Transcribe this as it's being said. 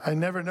I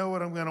never know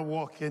what I'm going to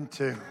walk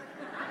into.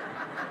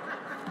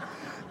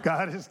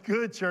 God is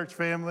good, church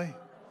family.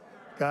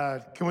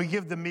 God, can we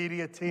give the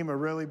media team a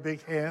really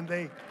big hand?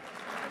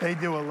 They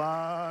do a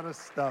lot of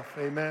stuff.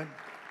 Amen.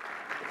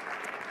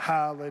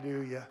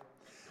 Hallelujah.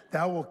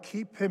 Thou wilt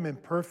keep him in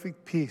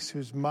perfect peace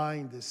whose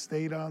mind is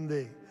stayed on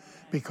thee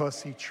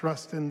because he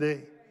trusts in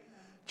thee.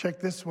 Check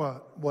this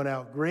one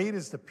out. Great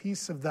is the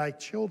peace of thy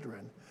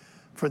children,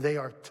 for they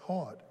are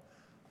taught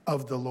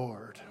of the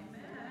Lord.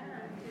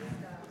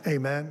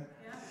 Amen.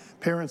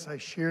 Parents, I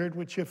shared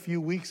with you a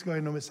few weeks ago, I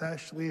know Miss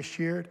Ashley has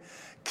shared,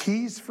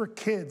 Keys for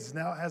Kids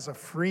now has a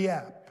free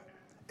app.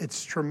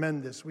 It's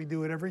tremendous. We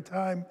do it every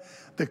time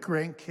the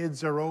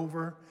grandkids are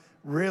over.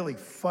 Really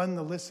fun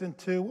to listen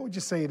to. What would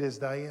you say it is,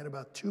 Diane?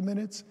 About 2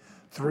 minutes?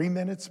 3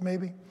 minutes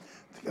maybe?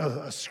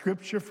 A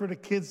scripture for the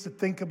kids to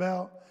think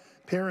about.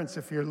 Parents,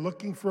 if you're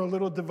looking for a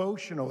little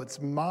devotional,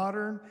 it's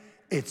modern,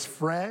 it's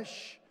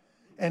fresh,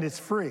 and it's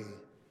free.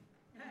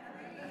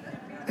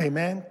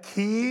 Amen.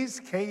 Keys,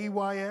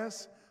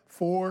 Keys,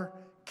 for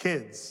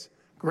kids,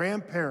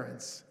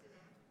 grandparents.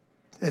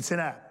 It's an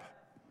app.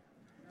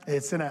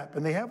 It's an app.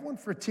 And they have one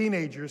for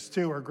teenagers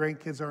too. Our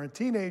grandkids aren't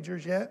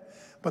teenagers yet,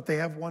 but they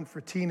have one for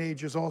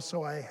teenagers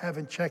also. I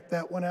haven't checked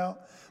that one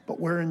out, but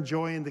we're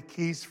enjoying the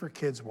Keys for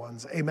Kids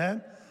ones.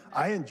 Amen.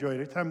 I enjoy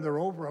it. Every time they're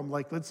over, I'm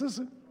like, let's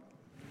listen.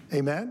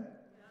 Amen.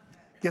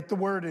 Get the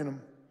word in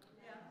them.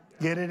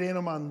 Get it in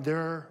them on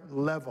their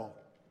level.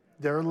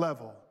 Their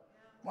level.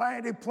 Why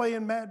are they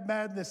playing Mad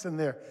Madness in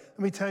there? Let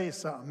me tell you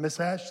something. Miss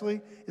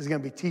Ashley is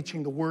going to be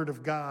teaching the Word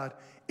of God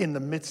in the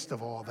midst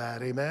of all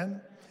that. Amen?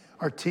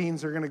 Our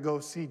teens are going to go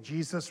see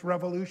Jesus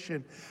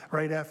Revolution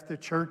right after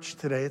church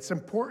today. It's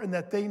important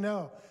that they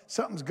know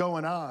something's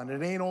going on.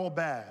 It ain't all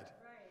bad.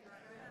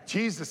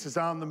 Jesus is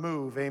on the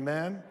move.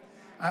 Amen?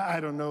 I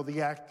don't know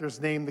the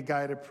actor's name, the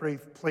guy that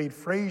played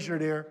Frazier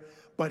there,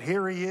 but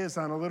here he is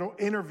on a little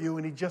interview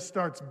and he just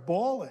starts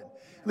bawling.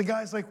 And the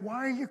guy's like,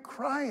 why are you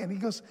crying? He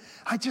goes,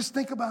 I just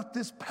think about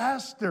this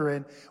pastor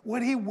and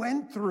what he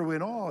went through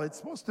and all. It's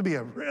supposed to be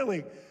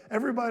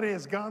everybody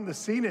has gone to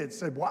see it and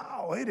said,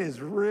 wow, it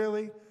is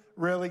really,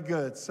 really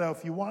good. So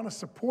if you want to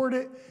support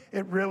it,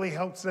 it really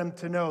helps them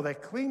to know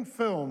that clean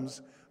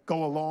films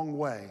go a long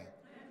way.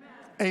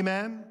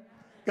 Amen?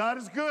 God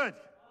is good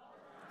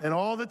and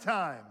all the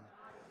time.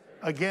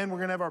 Again, we're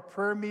going to have our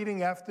prayer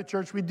meeting after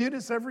church. We do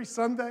this every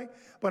Sunday,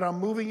 but I'm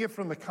moving it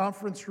from the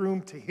conference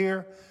room to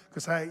here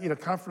because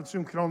conference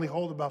room can only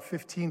hold about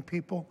 15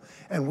 people,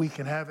 and we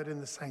can have it in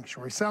the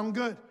sanctuary. Sound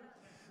good?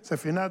 So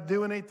if you're not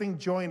doing anything,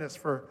 join us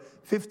for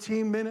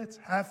 15 minutes,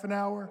 half an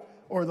hour,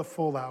 or the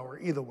full hour.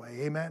 Either way,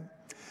 amen?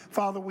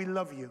 Father, we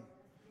love you.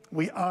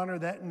 We honor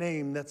that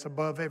name that's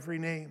above every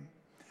name.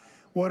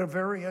 What a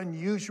very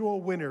unusual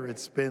winter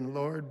it's been,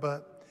 Lord,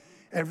 but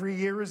every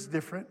year is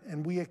different,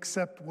 and we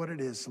accept what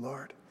it is,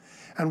 Lord.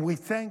 And we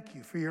thank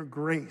you for your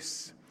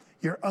grace,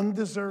 your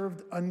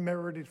undeserved,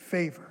 unmerited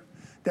favor,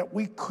 that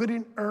we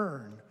couldn't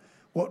earn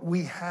what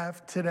we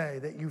have today,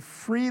 that you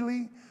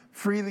freely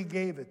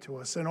gave it to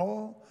us. And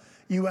all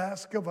you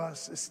ask of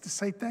us is to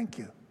say thank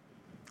you.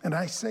 And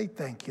I say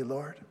thank you,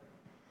 Lord.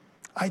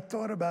 I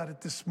thought about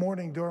it this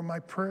morning during my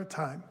prayer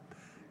time,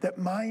 that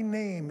my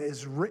name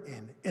is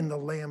written in the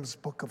Lamb's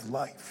Book of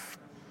Life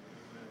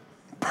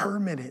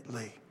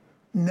permanently,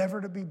 never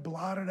to be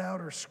blotted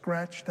out or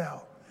scratched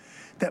out.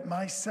 That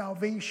my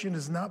salvation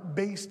is not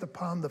based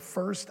upon the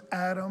first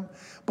Adam,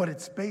 but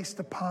it's based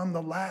upon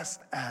the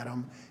last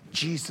Adam,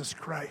 Jesus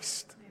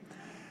Christ.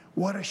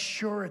 What a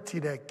surety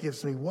that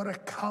gives me. What a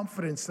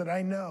confidence that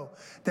I know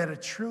that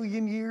 1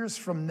 trillion years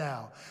from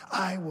now,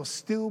 I will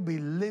still be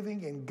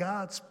living in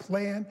God's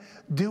plan,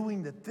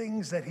 doing the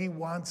things that he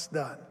wants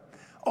done.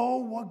 Oh,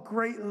 what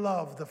great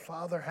love the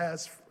Father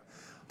has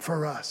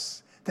for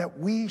us, that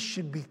we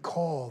should be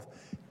called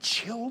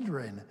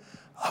children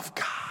of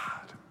God.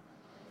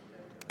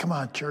 Come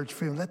on, church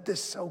family, let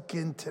this soak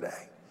in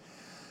today.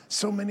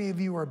 So many of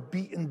you are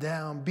beaten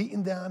down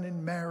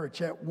in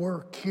marriage, at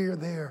work, here,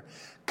 there.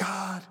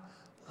 God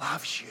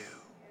loves you.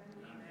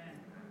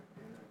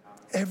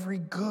 Every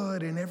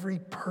good and every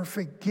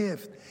perfect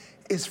gift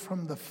is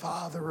from the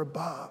Father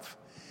above.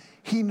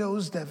 He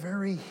knows the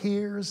very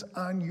hairs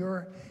on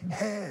your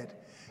head.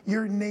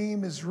 Your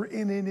name is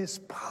written in his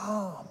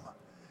palm.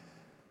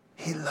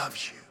 He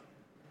loves you.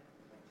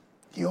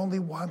 He only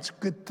wants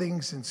good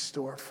things in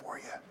store for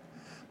you.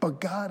 But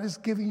God is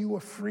giving you a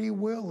free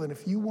will, and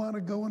if you want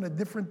to go in a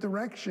different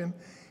direction,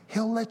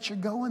 he'll let you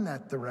go in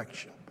that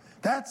direction.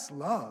 That's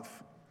love.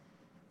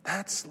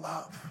 That's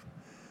love.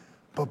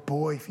 But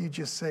boy, if you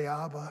just say,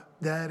 Abba,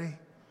 Daddy,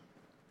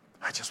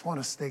 I just want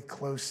to stay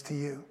close to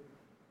you.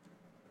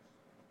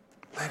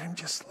 Let him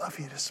just love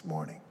you this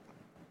morning.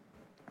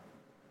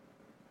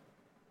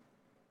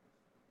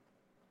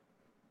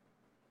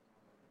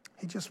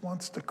 He just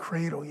wants to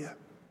cradle you.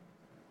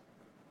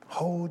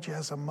 Hold you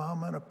as a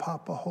mama and a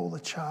papa hold a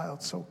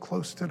child so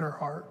close to their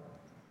heart.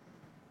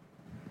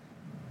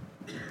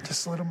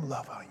 Just let him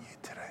love on you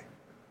today.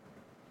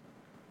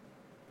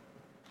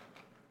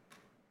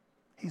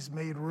 He's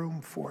made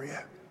room for you.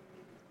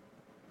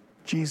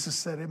 Jesus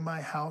said, in my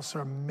house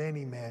are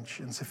many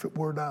mansions. If it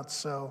were not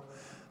so,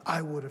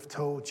 I would have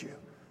told you.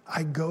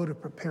 I go to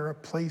prepare a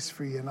place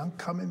for you, and I'm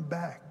coming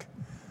back.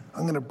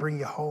 I'm going to bring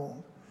you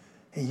home.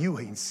 And you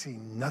ain't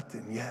seen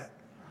nothing yet.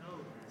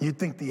 You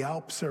think the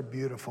Alps are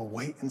beautiful,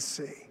 wait and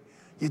see.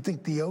 You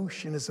think the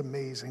ocean is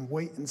amazing,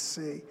 wait and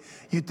see.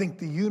 You think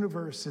the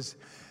universe is,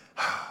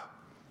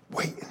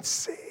 wait and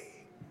see.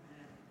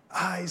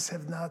 Eyes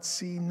have not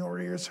seen,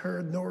 nor ears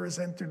heard, nor has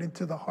entered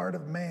into the heart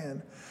of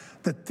man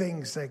the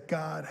things that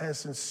God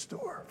has in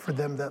store for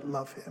them that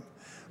love him.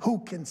 Who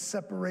can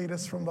separate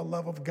us from the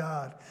love of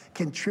God?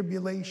 Can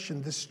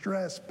tribulation,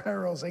 distress,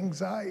 perils,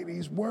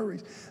 anxieties,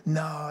 worries?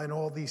 No, in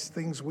all these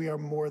things we are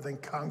more than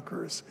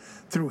conquerors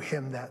through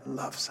him that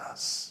loves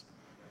us.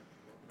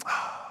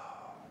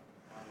 Oh,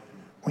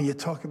 when you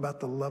talk about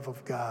the love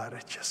of God,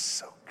 it just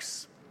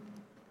soaks.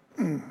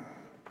 Amen.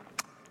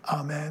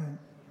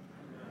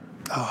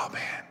 Oh,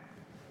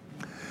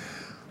 man.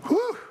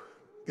 Whew.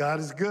 God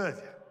is good.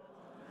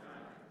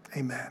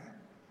 Amen.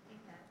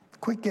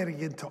 Quit getting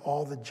into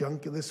all the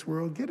junk of this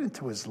world. Get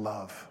into his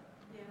love.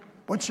 Yeah.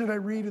 What should I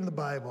read in the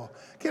Bible?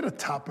 Get a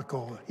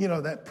topical,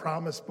 that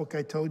promise book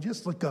I told you.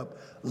 Just look up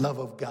love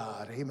of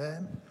God.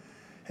 Amen.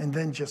 And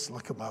then just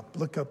look them up.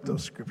 Look up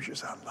those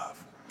scriptures on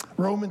love.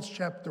 Romans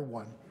chapter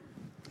 1.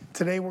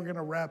 Today we're going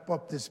to wrap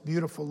up this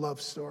beautiful love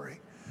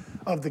story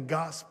of the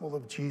gospel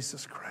of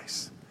Jesus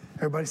Christ.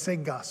 Everybody say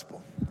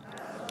gospel.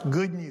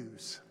 Good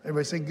news.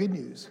 Everybody say good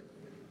news.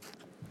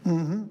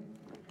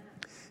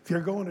 If you're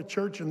going to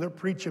church and they're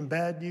preaching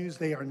bad news,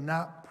 they are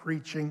not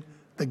preaching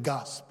the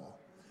gospel.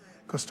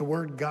 Because the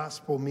word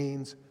gospel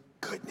means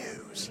good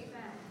news.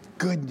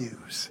 Good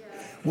news.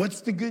 What's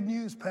the good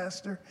news,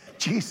 Pastor?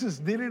 Jesus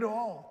did it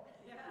all.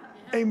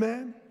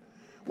 Amen.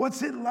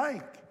 What's it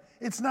like?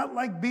 It's not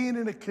like being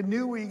in a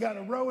canoe where you got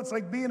to row. It's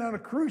like being on a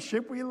cruise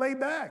ship where you lay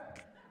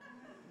back.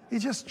 You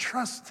just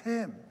trust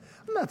him.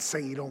 I'm not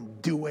saying you don't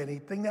do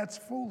anything. That's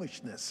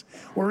foolishness.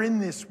 We're in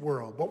this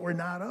world, but we're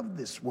not of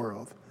this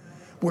world.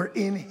 We're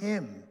in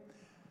him.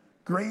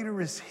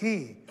 Greater is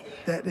he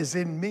that is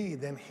in me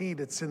than he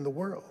that's in the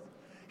world.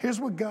 Here's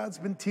what God's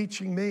been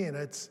teaching me, and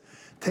it's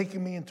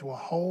taking me into a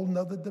whole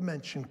nother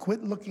dimension.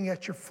 Quit looking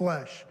at your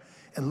flesh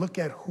and look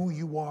at who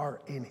you are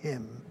in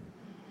him.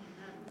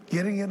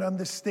 Getting an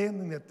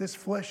understanding that this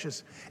flesh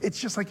it's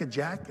just like a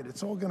jacket.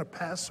 It's all going to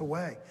pass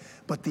away.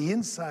 But the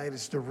inside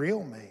is the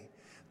real me.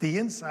 The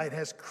inside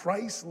has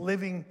Christ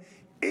living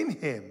in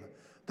him,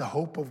 the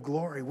hope of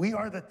glory. We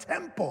are the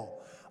temple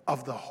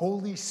of the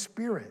Holy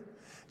Spirit.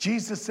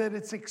 Jesus said,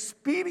 it's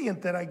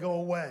expedient that I go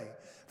away.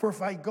 For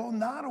if I go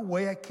not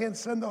away, I can't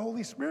send the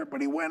Holy Spirit. But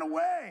he went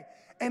away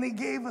and he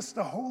gave us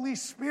the Holy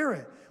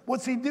Spirit.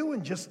 What's he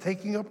doing? Just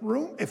taking up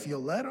room if you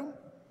let him.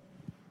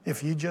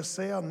 If you just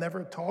say, I'll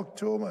never talk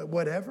to him,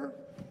 whatever,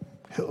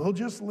 he'll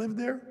just live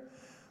there.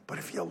 But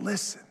if you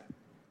listen,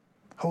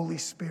 Holy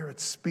Spirit,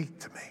 speak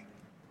to me.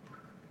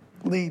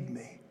 Lead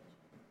me.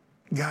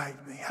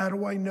 Guide me. How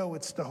do I know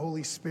it's the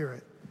Holy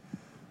Spirit?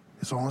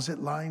 As long as it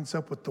lines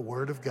up with the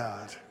Word of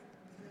God.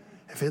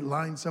 If it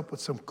lines up with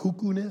some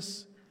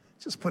cuckoo-ness,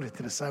 just put it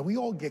to the side. We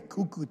all get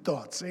cuckoo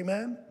thoughts,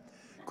 amen?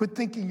 Quit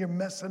thinking you're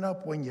messing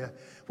up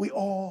we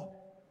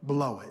all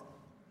blow it.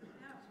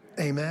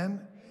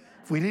 Amen?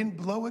 If we didn't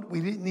blow it, we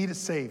didn't need a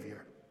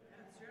Savior.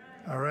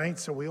 All right?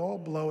 So we all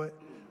blow it.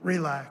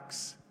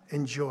 Relax.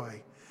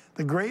 Enjoy.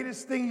 The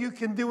greatest thing you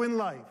can do in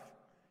life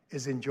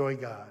is enjoy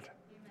God.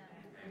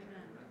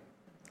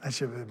 I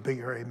should have a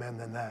bigger amen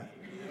than that.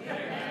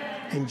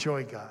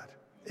 Enjoy God.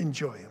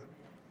 Enjoy him.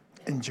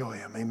 Enjoy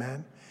him.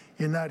 Amen.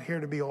 You're not here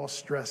to be all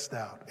stressed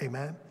out.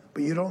 Amen.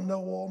 But you don't know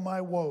all my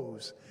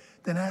woes.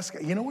 Then ask,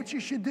 you know what you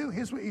should do?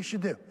 Here's what you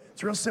should do.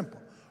 It's real simple.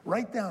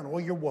 Write down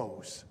all your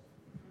woes.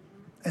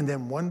 And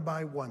then one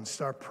by one,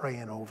 start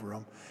praying over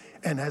them.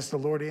 And as the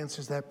Lord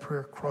answers that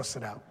prayer, cross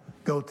it out.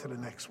 Go to the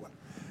next one.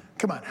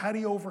 Come on, how do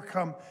you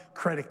overcome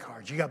credit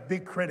cards? You got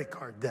big credit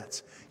card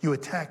debts. You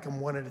attack them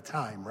one at a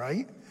time,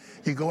 right?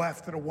 You go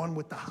after the one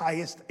with the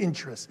highest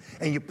interest,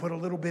 and you put a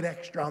little bit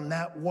extra on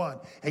that one,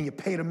 and you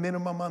pay the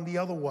minimum on the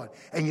other one,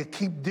 and you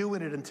keep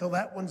doing it until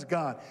that one's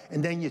gone,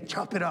 and then you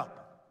chop it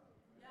up.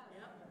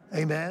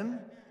 Amen?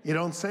 You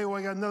don't say,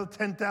 I got another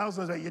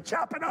 10,000. You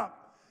chop it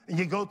up, and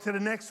you go to the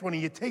next one,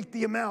 and you take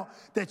the amount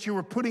that you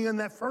were putting in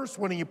that first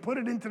one, and you put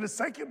it into the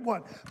second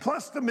one,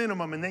 plus the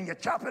minimum, and then you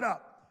chop it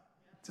up.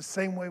 It's the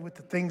same way with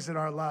the things in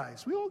our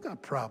lives. We all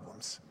got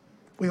problems.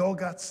 We all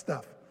got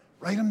stuff.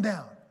 Write them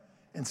down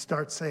and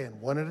start saying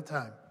one at a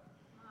time.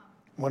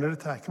 One at a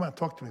time. Come on,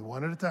 talk to me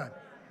one at a time.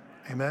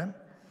 Amen?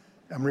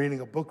 I'm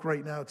reading a book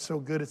right now. It's so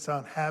good. It's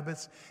on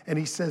habits. And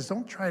he says,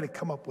 don't try to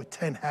come up with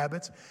 10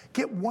 habits.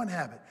 Get one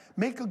habit.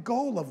 Make a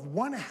goal of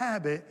one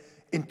habit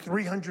in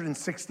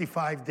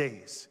 365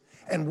 days.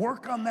 And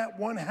work on that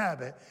one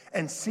habit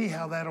and see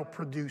how that'll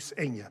produce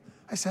in you.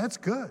 I said, that's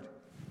good.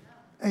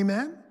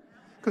 Amen?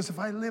 Because if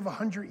I live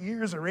 100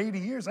 years or 80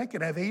 years, I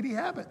could have 80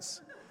 habits.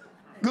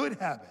 Good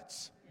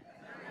habits.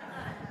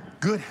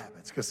 Good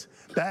habits, because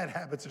bad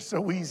habits are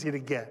so easy to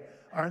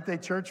get. Aren't they,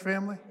 church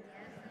family?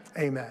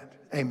 Amen.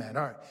 Amen.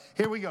 All right.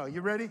 Here we go.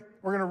 You ready?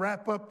 We're going to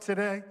wrap up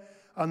today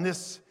on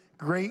this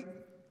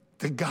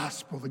the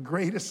gospel, the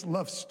greatest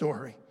love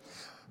story.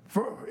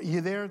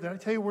 You there? Did I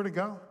tell you where to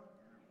go?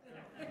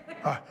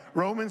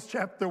 Romans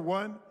chapter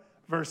 1,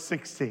 verse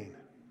 16.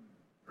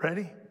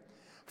 Ready?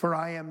 For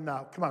I am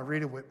not, come on,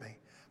 read it with me.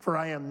 For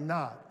I am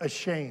not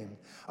ashamed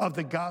of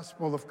the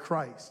gospel of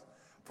Christ,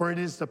 for it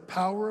is the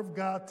power of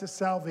God to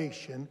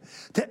salvation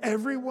to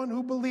everyone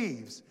who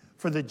believes,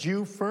 for the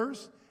Jew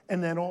first,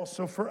 and then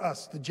also for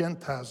us, the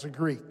Gentiles, the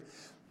Greek.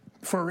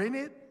 For in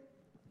it,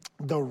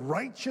 the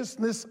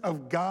righteousness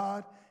of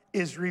God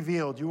is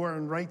revealed. You are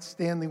in right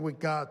standing with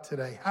God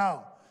today.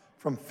 How?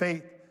 From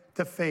faith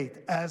to faith.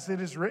 As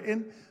it is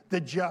written, the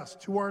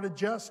just. Who are the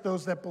just?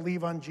 Those that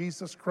believe on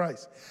Jesus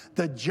Christ.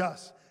 The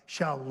just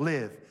shall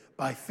live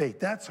by faith.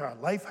 That's our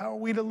life. How are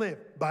we to live?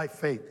 By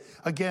faith.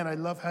 Again, I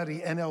love how the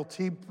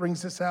NLT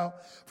brings this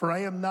out. For I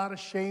am not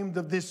ashamed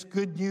of this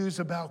good news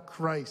about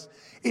Christ.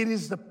 It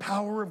is the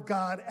power of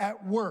God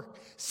at work,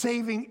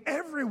 saving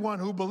everyone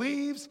who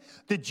believes,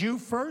 the Jew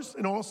first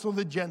and also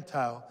the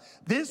Gentile.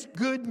 This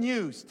good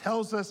news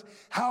tells us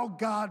how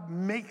God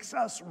makes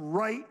us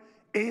right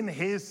in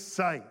his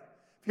sight.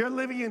 If you're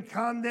living in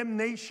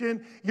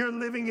condemnation, you're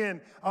living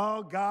in,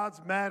 oh, God's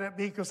mad at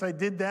me because I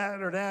did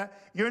that or that,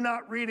 you're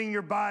not reading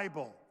your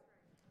Bible.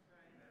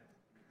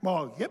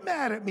 Well, get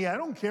mad at me. I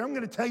don't care. I'm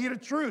going to tell you the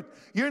truth.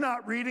 You're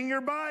not reading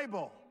your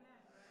Bible.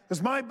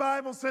 Because my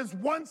Bible says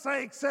once I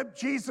accept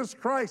Jesus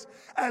Christ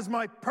as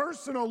my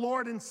personal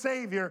Lord and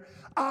Savior,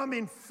 I'm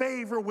in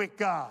favor with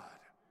God.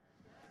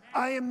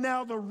 I am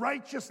now the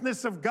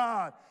righteousness of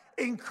God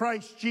in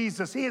Christ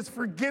Jesus. He has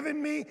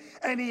forgiven me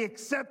and he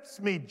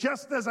accepts me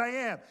just as I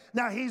am.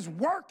 Now he's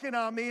working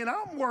on me and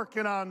I'm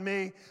working on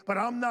me, but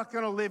I'm not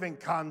going to live in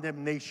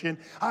condemnation.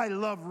 I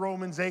love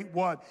Romans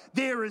 8:1.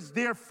 There is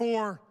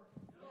therefore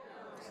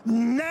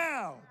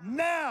now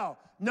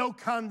no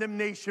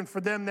condemnation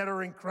for them that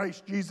are in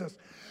Christ Jesus.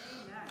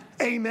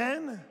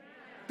 Amen.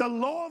 The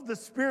law of the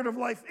Spirit of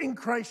life in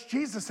Christ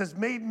Jesus has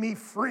made me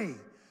free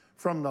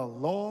from the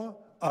law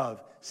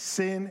of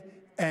sin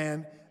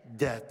and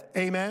death.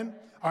 Amen.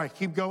 All right,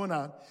 keep going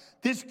on.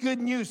 This good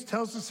news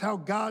tells us how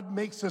God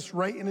makes us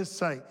right in his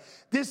sight.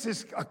 This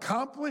is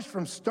accomplished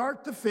from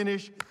start to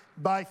finish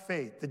by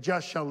faith. The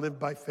just shall live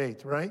by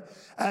faith, right?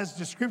 As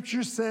the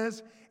scripture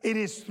says, it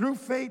is through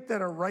faith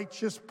that a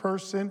righteous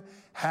person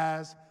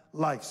has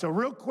life. So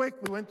real quick,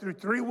 we went through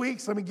 3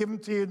 weeks. Let me give them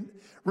to you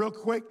real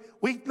quick.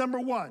 Week number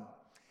 1.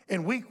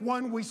 In week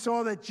 1, we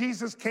saw that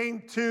Jesus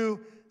came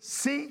to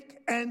seek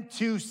and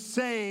to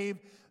save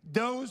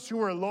those who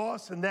are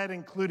lost, and that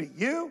included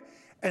you,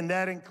 and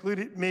that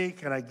included me.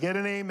 Can I get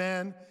an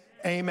amen?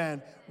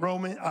 Amen.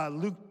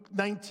 Luke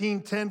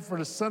 19:10, for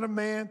the Son of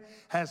Man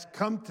has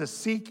come to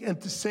seek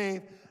and to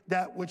save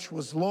that which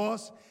was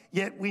lost.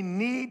 Yet we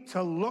need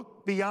to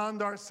look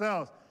beyond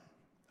ourselves.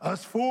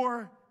 Us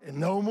four and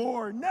no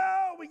more.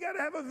 No, we got to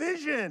have a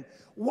vision.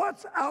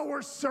 What's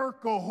our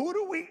circle? Who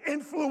do we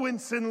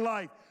influence in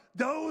life?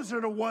 Those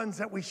are the ones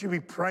that we should be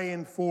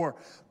praying for.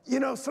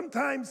 You know,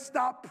 sometimes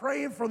stop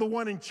praying for the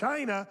one in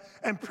China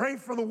and pray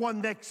for the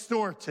one next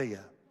door to you.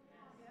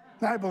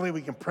 I believe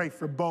we can pray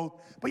for both,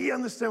 but you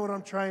understand what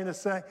I'm trying to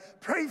say?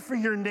 Pray for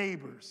your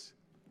neighbors.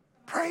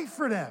 Pray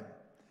for them.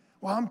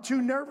 Well, I'm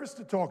too nervous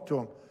to talk to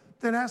them.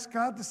 Then ask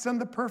God to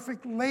send the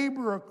perfect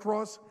laborer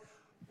across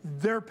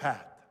their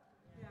path.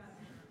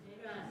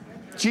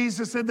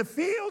 Jesus said, the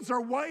fields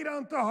are white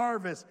unto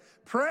harvest.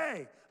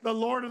 Pray the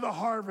Lord of the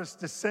harvest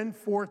to send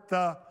forth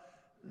the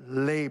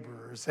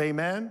laborers.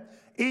 Amen.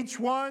 Each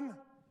one.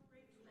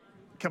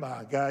 Come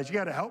on, guys. You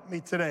got to help me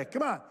today.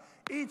 Come on.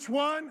 Each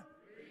one.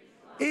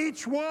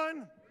 Each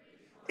one.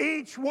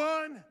 Each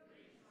one.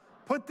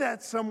 Put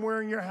that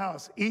somewhere in your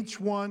house. Each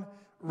one.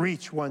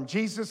 Reach one.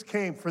 Jesus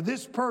came for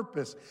this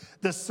purpose.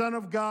 The Son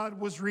of God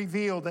was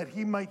revealed that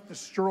he might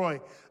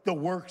destroy the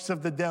works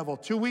of the devil.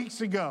 2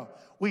 weeks ago,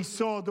 we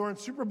saw during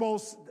Super Bowl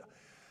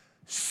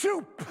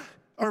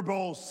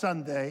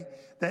Sunday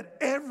that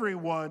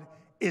everyone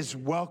is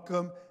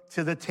welcome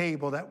to the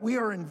table, that we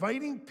are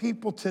inviting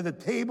people to the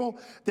table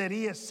that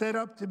he has set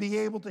up to be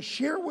able to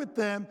share with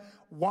them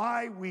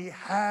why we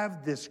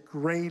have this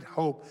great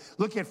hope.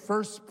 Look at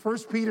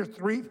 1 Peter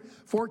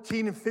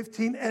 3:14 and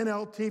 15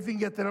 NLT. If you can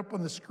get that up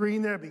on the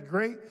screen there, that'd be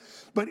great.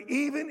 But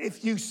even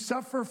if you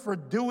suffer for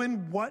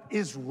doing what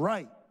is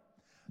right,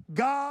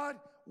 God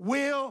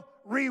will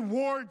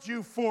reward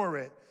you for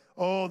it.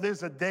 Oh,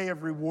 there's a day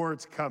of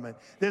rewards coming.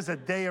 There's a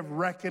day of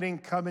reckoning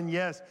coming,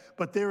 yes,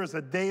 but there is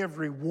a day of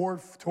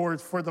reward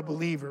for the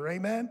believer,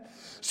 amen?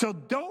 So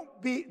don't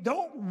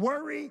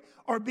worry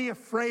or be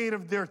afraid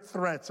of their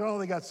threats. Oh,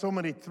 they got so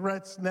many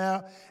threats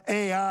now.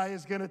 AI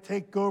is going to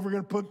take over,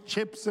 going to put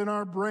chips in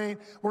our brain.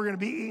 We're going to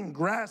be eating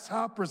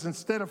grasshoppers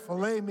instead of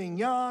filet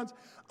mignons.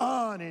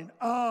 On and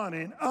on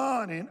and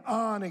on and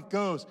on it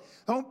goes.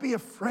 Don't be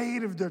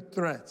afraid of their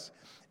threats.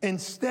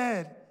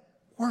 Instead,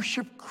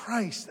 worship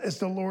Christ as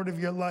the Lord of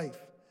your life.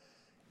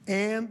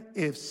 And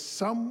if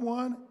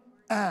someone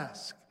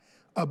asks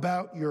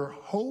about your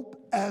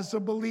hope as a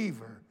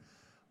believer,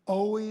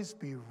 always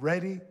be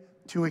ready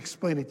to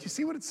explain it. You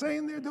see what it's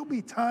saying there? There'll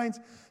be times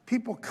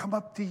people come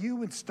up to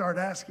you and start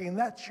asking, and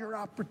that's your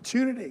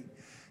opportunity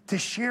to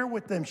share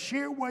with them.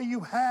 Share why you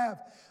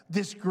have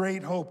this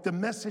great hope. The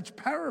Message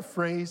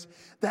paraphrase,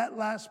 that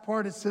last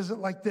part, it says it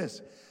like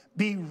this: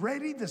 be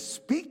ready to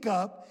speak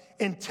up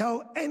and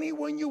tell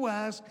anyone you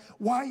ask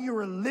why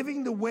you're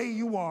living the way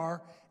you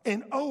are,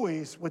 and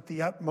always with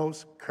the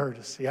utmost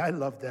courtesy. I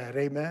love that,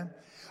 amen?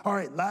 All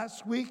right,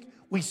 last week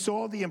we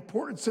saw the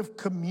importance of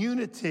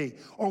community,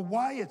 or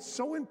why it's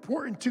so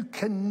important to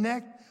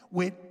connect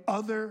with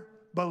other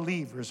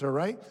believers, all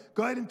right?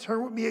 Go ahead and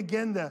turn with me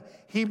again to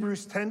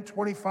Hebrews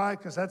 10:25,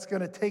 because that's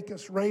going to take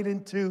us right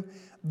into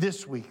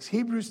this week's.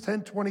 Hebrews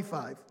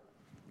 10:25.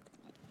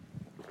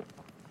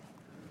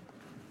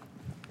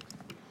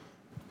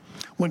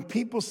 When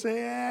people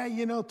say,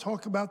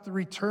 talk about the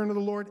return of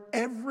the Lord,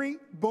 every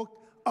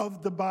book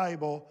of the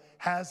Bible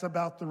has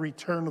about the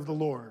return of the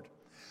Lord.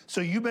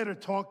 So you better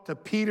talk to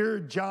Peter,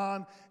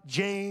 John,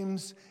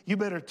 James. You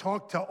better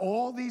talk to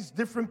all these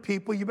different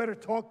people. You better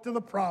talk to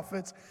the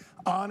prophets,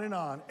 on and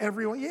on.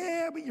 Everyone,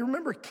 yeah, but you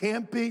remember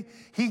Campy?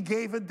 He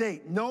gave a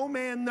date. No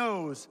man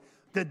knows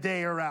the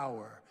day or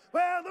hour.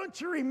 Well,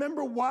 don't you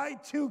remember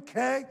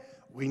Y2K?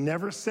 We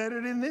never said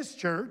it in this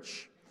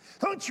church.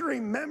 Don't you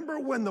remember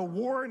when the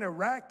war in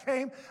Iraq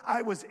came?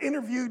 I was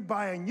interviewed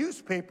by a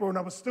newspaper when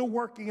I was still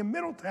working in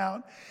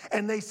Middletown,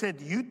 and they said,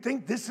 do you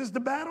think this is the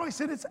battle? I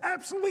said, it's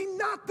absolutely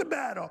not the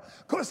battle,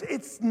 because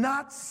it's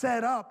not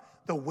set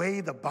up the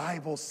way the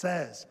Bible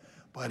says,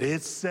 but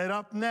it's set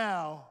up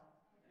now.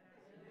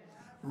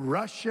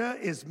 Russia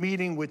is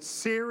meeting with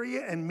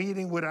Syria and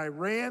meeting with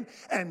Iran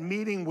and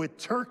meeting with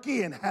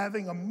Turkey and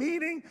having a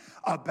meeting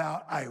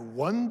about, I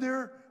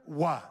wonder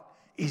what,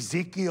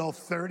 Ezekiel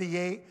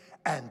 38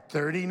 and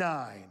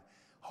 39.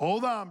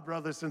 Hold on,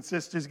 brothers and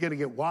sisters. It's going to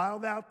get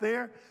wild out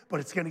there, but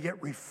it's going to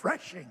get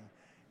refreshing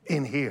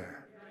in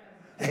here.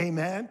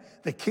 Amen.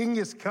 The King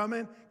is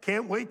coming.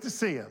 Can't wait to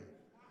see him.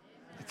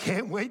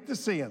 Can't wait to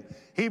see him.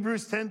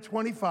 Hebrews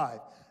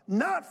 10:25.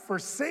 Not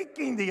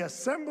forsaking the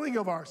assembling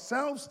of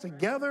ourselves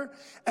together,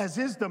 as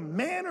is the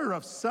manner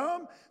of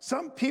some.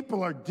 Some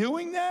people are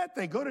doing that.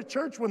 They go to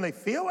church when they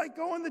feel like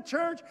going to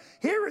church.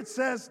 Here it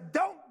says,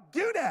 don't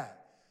do that.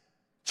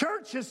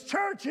 Church is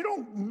church. You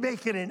don't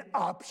make it an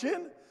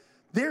option.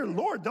 Dear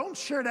Lord, don't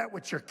share that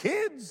with your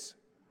kids,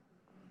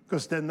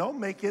 because then they'll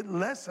make it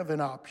less of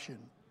an option.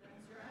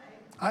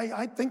 That's right.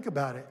 I think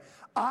about it.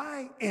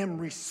 I am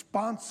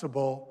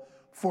responsible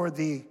for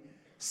the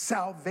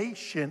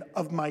salvation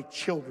of my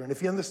children,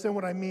 if you understand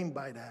what I mean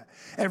by that.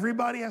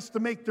 Everybody has to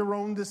make their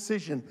own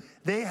decision.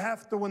 They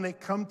have to when they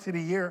come to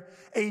the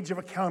age of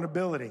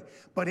accountability.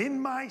 But in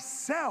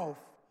myself,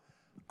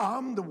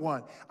 I'm the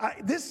one.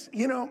 I'm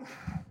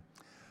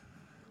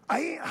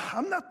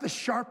not the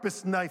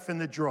sharpest knife in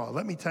the drawer.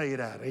 Let me tell you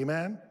that,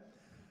 amen?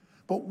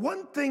 But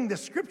one thing, the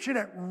scripture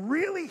that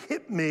really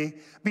hit me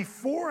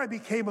before I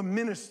became a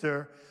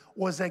minister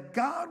was that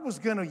God was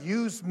going to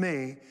use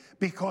me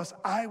because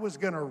I was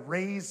going to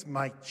raise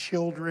my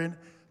children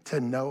to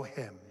know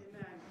him.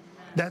 Amen.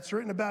 That's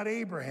written about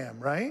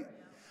Abraham, right?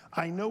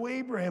 I know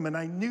Abraham, and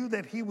I knew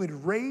that he would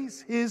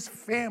raise his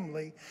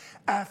family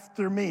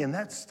after me, and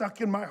that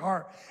stuck in my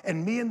heart.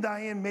 And me and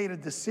Diane made a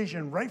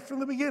decision right from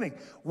the beginning.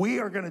 We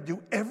are going to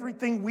do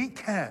everything we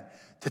can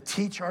to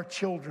teach our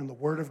children the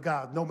Word of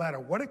God, no matter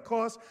what it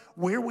costs,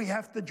 where we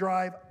have to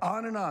drive,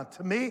 on and on.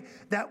 To me,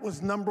 that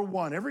was number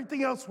one.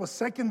 Everything else was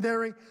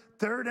secondary,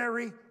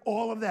 thirdary,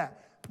 all of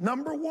that.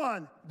 Number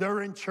one,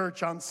 they're in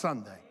church on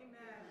Sunday.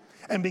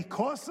 And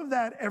because of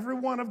that, every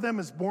one of them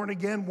is born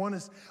again. One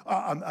is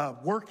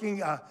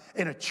working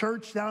in a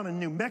church down in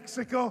New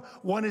Mexico.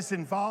 One is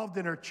involved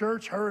in her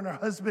church, her and her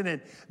husband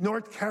in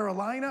North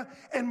Carolina.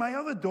 And my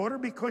other daughter,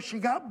 because she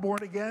got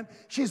born again,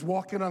 she's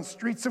walking on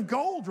streets of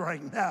gold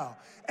right now.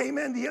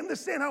 Amen. Do you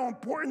understand how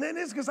important that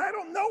is? Because I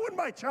don't know when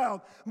my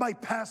child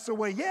might pass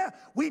away. Yeah,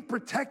 we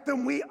protect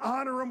them, we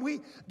honor them,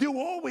 we do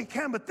all we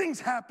can, but things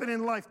happen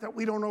in life that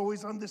we don't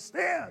always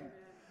understand.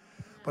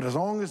 But as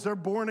long as they're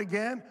born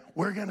again,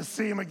 we're going to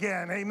see them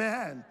again.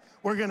 Amen.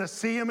 We're going to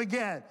see them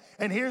again.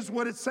 And here's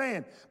what it's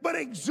saying. But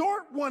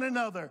exhort one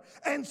another,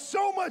 and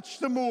so much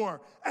the more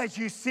as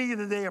you see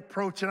the day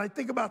approach. And I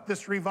think about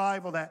this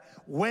revival that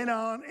went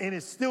on and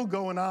is still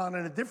going on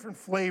in a different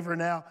flavor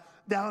now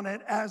down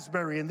at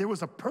Asbury. And there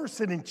was a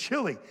person in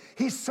Chile.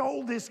 He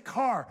sold his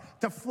car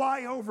to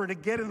fly over to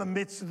get in the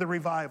midst of the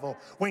revival.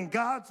 When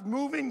God's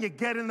moving, you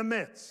get in the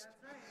midst.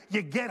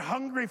 You get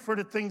hungry for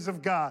the things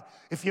of God.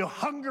 If you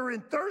hunger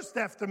and thirst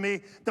after me,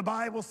 the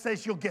Bible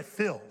says you'll get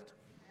filled.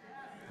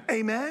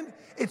 Amen?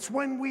 It's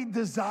when we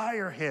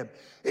desire him.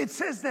 It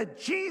says that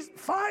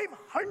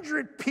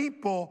 500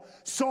 people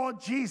saw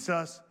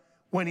Jesus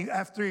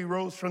after he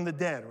rose from the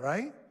dead,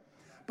 right?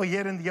 But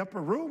yet in the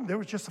upper room, there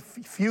was just a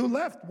few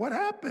left. What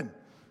happened?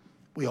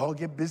 We all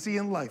get busy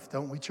in life,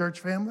 don't we,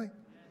 church family?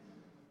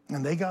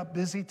 And they got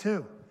busy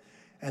too.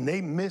 And they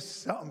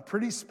missed something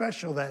pretty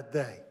special that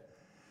day.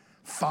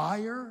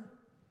 Fire,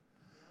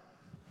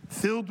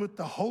 filled with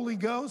the Holy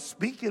Ghost,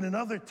 speaking in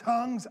other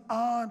tongues,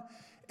 on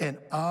and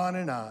on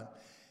and on.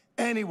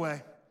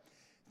 Anyway,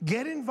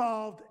 get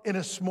involved in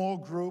a small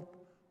group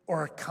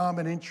or a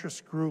common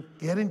interest group.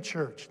 Get in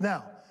church.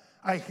 Now,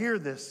 I hear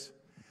this.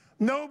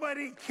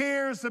 Nobody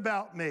cares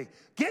about me.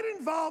 Get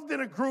involved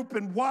in a group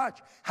and watch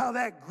how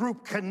that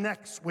group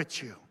connects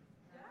with you.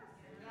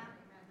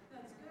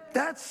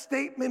 That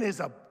statement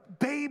is a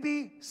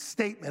baby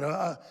statement,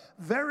 a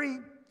very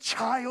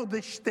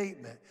childish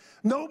statement.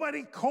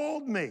 Nobody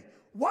called me.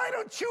 Why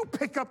don't you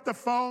pick up the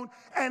phone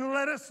and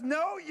let us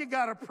know you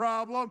got a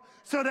problem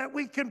so that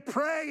we can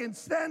pray and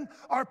send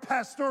our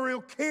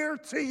pastoral care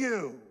to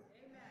you?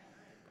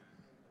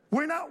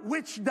 We're not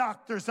witch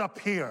doctors up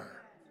here.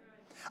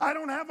 I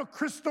don't have a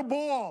crystal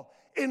ball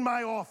in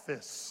my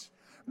office.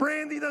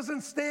 Brandy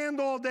doesn't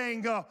stand all day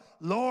and go,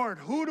 Lord,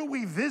 who do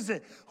we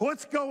visit?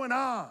 What's going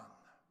on?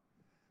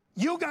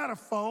 You got a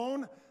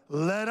phone.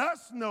 Let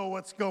us know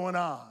what's going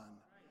on.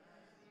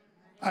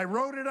 I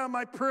wrote it on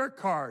my prayer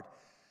card.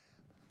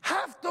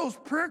 Half those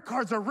prayer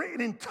cards are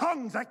written in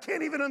tongues. I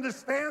can't even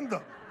understand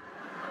them.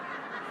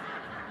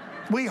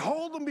 We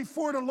hold them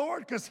before the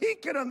Lord because He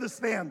can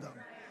understand them.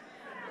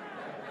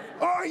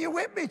 Oh, are you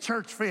with me,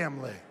 church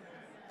family?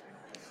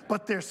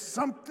 But there's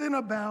something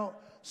about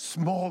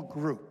small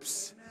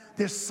groups.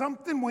 There's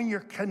something when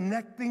you're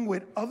connecting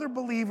with other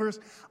believers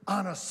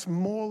on a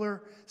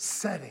smaller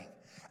setting.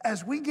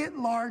 As we get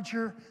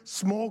larger,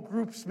 small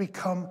groups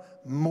become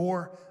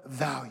more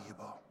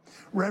valuable.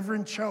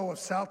 Reverend Cho of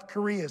South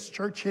Korea's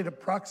church hit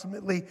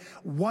approximately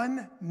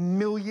 1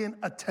 million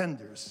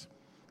attenders.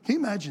 Can you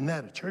imagine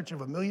that? A church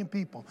of 1 million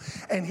people.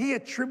 And he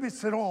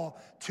attributes it all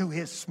to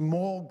his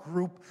small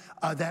group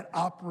that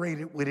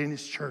operated within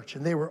his church.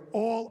 And they were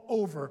all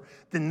over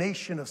the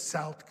nation of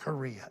South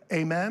Korea.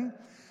 Amen?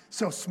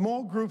 So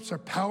small groups are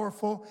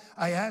powerful.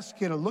 I ask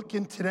you to look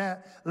into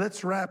that.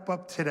 Let's wrap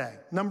up today.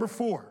 Number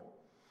 4.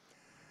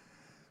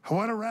 I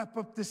want to wrap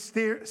up this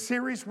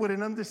series with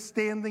an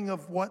understanding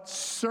of what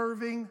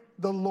serving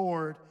the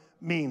Lord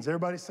means.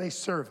 Everybody say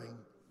serving.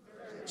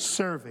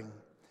 Serving.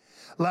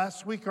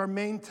 Last week, our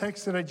main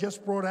text that I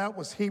just brought out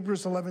was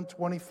Hebrews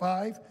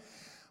 11:25.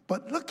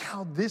 But look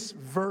how this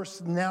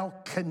verse now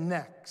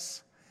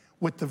connects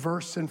with the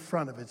verse in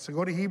front of it. So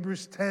go to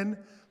Hebrews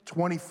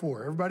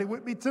 10:24. Everybody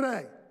with me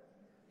today?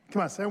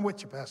 Come on, say I'm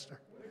with you, Pastor.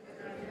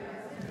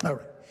 All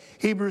right.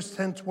 Hebrews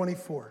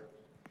 10:24.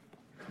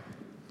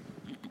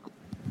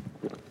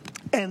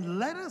 And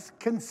let us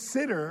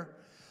consider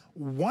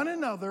one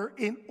another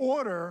in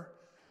order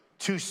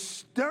to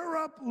stir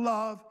up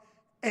love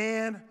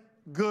and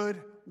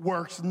good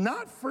works,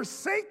 not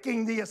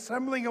forsaking the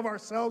assembling of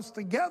ourselves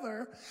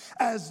together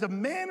as the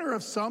manner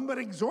of some, but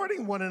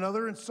exhorting one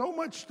another, and so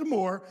much the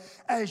more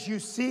as you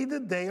see the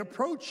day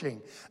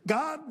approaching.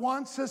 God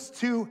wants us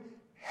to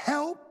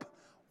help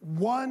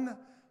one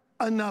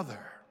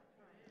another.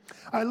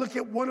 I look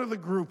at one of the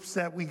groups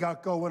that we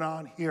got going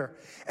on here,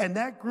 and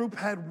that group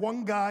had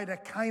one guy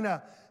that kind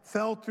of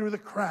fell through the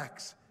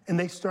cracks, and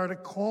they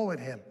started calling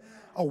him.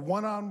 A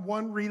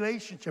one-on-one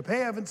relationship.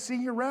 Hey, I haven't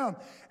seen you around.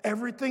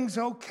 Everything's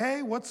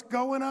okay? What's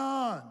going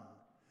on?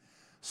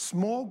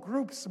 Small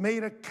groups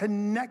made a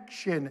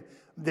connection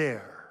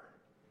there.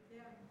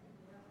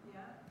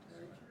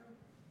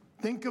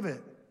 Think of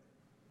it.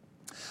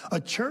 A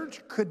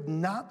church could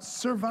not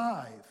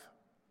survive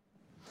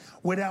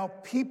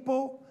without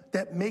people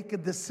that make a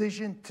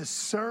decision to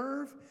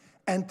serve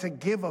and to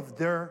give of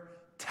their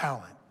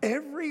talent.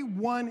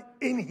 Everyone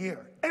in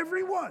here,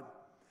 everyone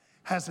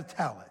has a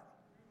talent.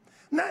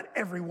 Not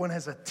everyone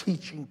has a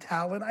teaching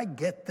talent. I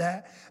get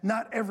that.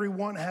 Not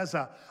everyone has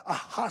a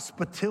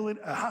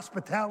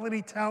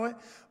hospitality talent,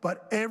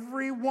 but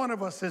every one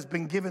of us has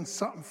been given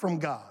something from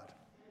God.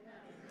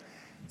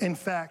 In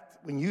fact,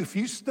 if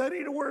you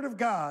study the Word of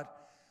God,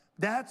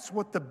 that's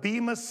what the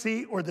Bema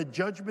seat or the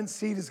judgment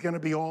seat is going to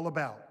be all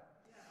about.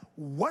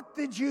 What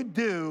did you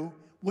do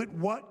with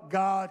what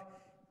God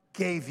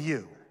gave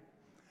you?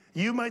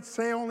 You might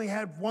say I only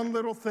had one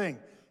little thing.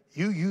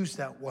 You used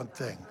that one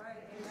thing.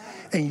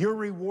 And your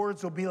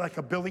rewards will be like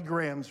a Billy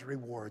Graham's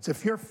rewards.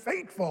 If you're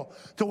faithful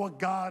to what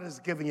God has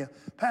given you.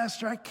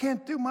 Pastor, I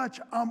can't do much.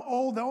 I'm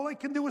old. All I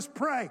can do is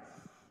pray.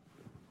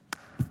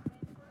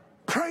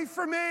 Pray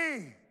for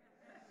me.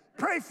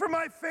 Pray for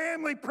my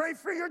family. Pray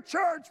for your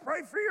church.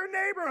 Pray for your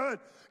neighborhood.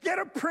 Get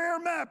a prayer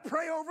map.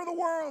 Pray over the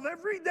world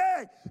every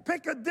day.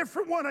 Pick a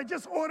different one. I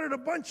just ordered a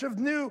bunch of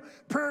new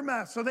prayer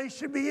maps, so they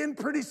should be in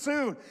pretty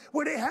soon,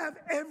 where they have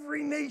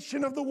every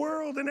nation of the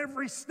world and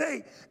every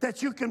state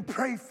that you can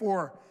pray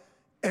for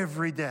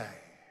every day.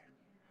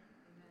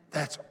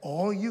 That's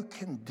all you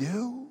can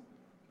do?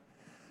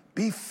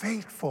 Be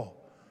faithful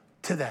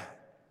to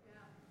that.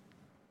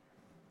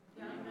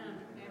 Yeah. Amen.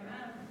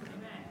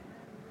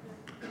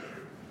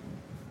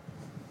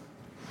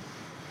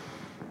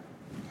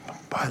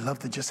 But I love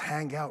to just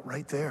hang out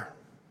right there.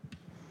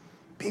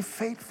 Be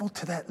faithful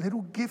to that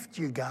little gift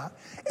you got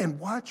and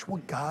watch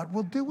what God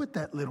will do with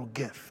that little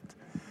gift.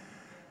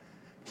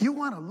 You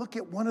want to look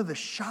at one of the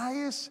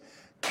shyest,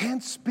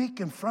 can't speak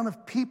in front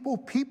of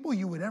people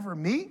you would ever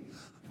meet?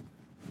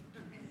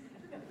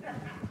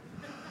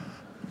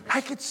 I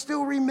could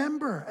still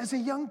remember as a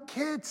young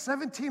kid,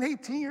 17,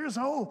 18 years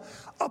old,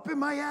 up in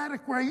my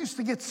attic where I used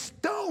to get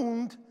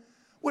stoned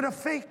with a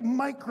fake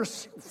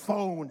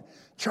microphone,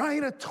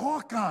 trying to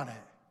talk on it.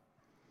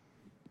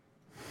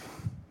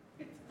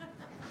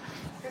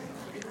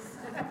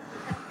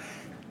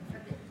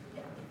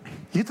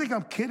 You think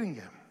I'm kidding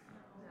you?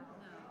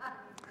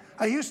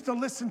 I used to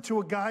listen to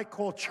a guy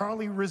called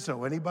Charlie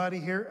Rizzo. Anybody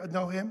here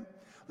know him?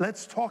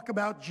 Let's Talk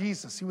About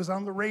Jesus. He was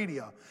on the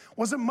radio.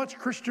 Wasn't much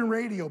Christian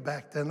radio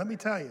back then, let me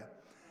tell you.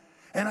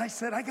 And I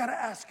said, I got to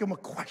ask him a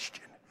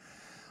question.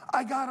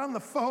 I got on the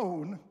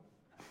phone,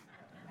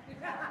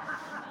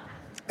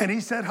 and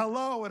he said,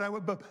 hello, and I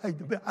went,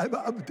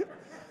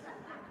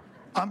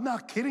 I'm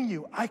not kidding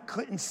you. I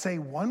couldn't say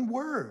one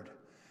word,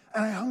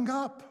 and I hung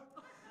up.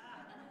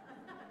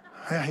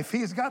 If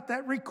he's got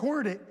that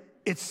recorded,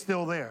 it's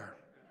still there.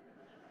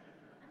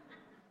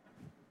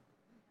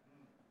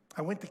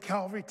 I went to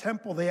Calvary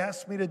Temple. They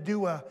asked me to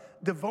do a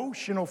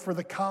devotional for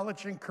the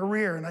college and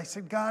career. And I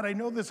said, God, I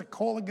know there's a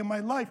calling in my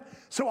life,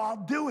 so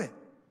I'll do it.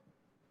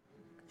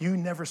 You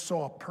never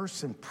saw a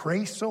person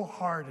pray so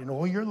hard in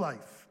all your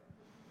life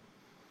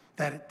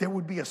that there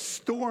would be a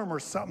storm or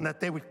something that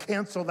they would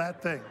cancel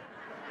that thing.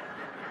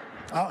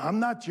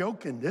 I'm not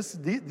joking.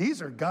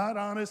 These are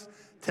God-honest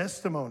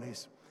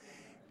testimonies.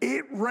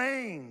 It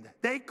rained.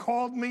 They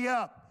called me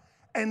up.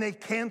 And they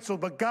canceled,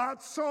 but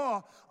God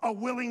saw a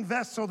willing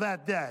vessel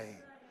that day.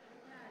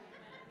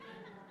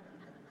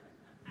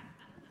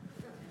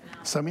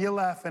 Some of you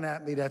laughing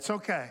at me, that's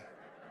okay.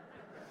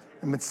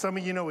 I mean, some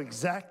of you know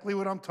exactly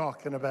what I'm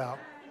talking about.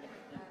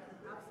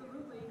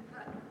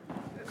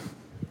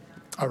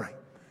 All right,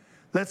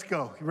 let's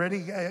go. You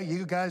ready?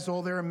 You guys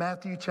all there in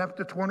Matthew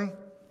chapter 20?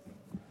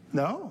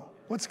 No?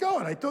 What's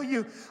going? I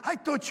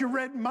thought you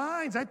read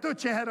minds. I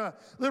thought you had a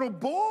little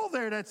ball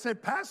there that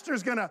said,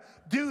 Pastor's going to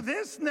do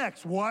this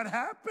next. What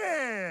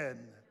happened?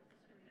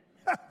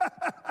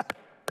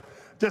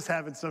 Just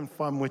having some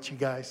fun with you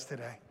guys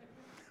today.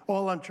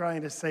 All I'm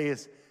trying to say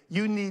is,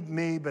 you need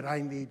me, but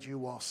I need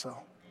you also.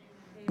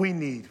 We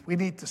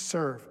need to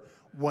serve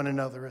one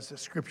another, as the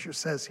scripture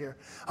says here.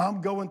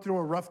 I'm going through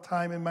a rough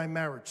time in my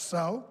marriage.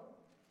 So,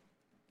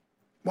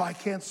 well, I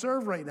can't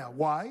serve right now.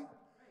 Why?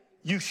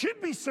 You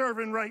should be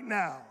serving right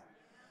now.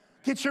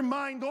 Get your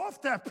mind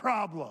off that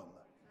problem.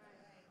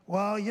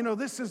 Well, you know,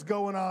 this is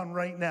going on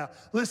right now.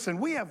 Listen,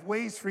 we have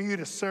ways for you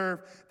to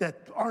serve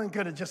that aren't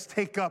going to just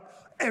take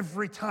up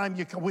every time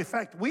you come. In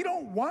fact, we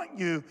don't want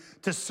you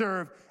to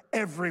serve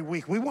every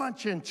week. We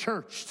want you in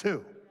church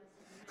too,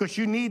 because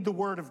you need the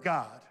Word of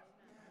God.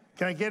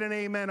 Can I get an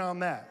amen on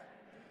that?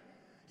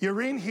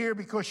 You're in here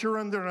because you're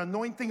under an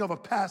anointing of a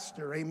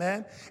pastor,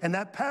 amen? And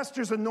that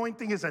pastor's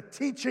anointing is a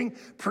teaching,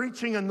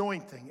 preaching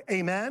anointing,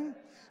 amen?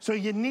 So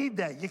you need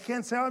that. You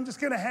can't say, oh, I'm just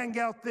going to hang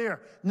out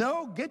there.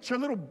 No, get your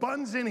little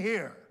buns in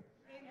here.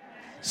 Amen.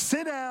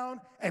 Sit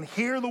down and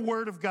hear the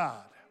Word of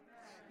God.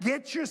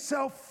 Get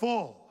yourself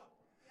full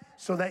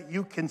so that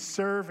you can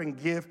serve and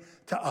give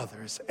to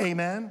others,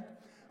 amen?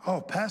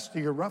 Oh, Pastor,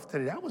 you're rough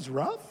today. That was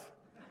rough?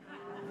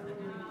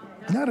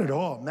 Not at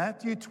all.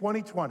 Matthew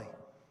 20:20.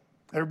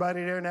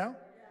 Everybody there now?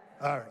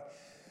 All right.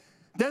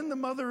 Then the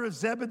mother of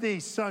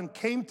Zebedee's son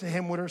came to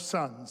him with her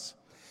sons,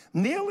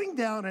 kneeling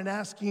down and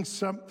asking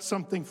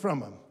something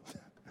from him.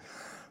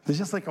 They're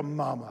just like a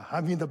mama.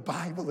 I mean, the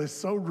Bible is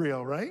so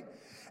real, right?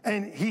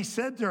 And he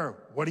said to her,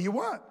 what do you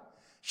want?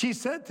 She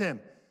said to him,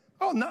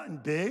 oh,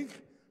 nothing big.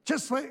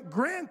 Just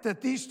grant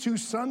that these two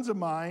sons of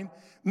mine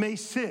may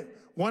sit,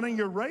 one on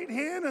your right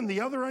hand and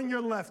the other on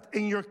your left,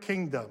 in your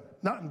kingdom.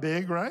 Nothing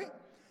big, right?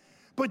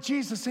 But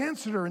Jesus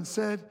answered her and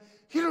said,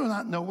 you do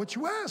not know what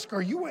you ask.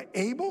 Are you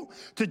able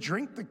to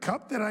drink the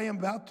cup that I am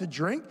about to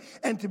drink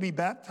and to be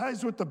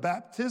baptized with the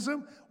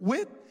baptism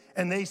with?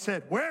 And they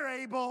said, we're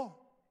able.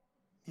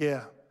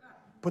 Yeah.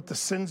 Put the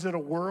sins of the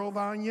world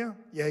on you?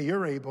 Yeah,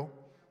 you're able.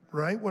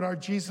 Right? What our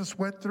Jesus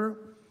went through?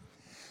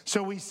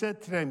 So he said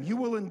to them, you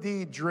will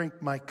indeed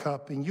drink my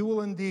cup, and you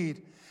will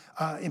indeed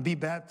and be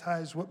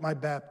baptized with my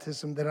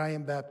baptism that I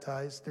am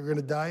baptized. They're going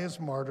to die as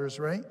martyrs,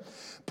 right?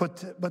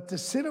 But to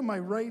sit on my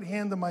right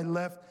hand and my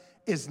left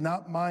is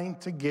not mine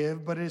to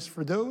give, but it is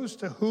for those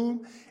to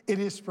whom it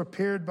is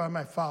prepared by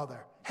my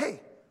Father.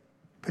 Hey,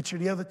 picture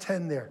the other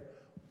 10 there.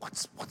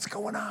 What's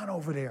going on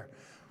over there?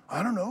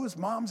 I don't know. His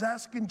mom's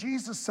asking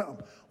Jesus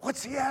something.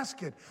 What's he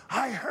asking?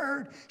 I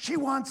heard she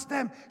wants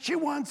them. She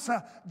wants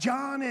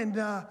John and,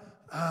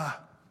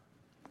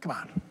 come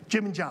on,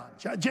 James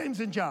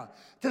and John,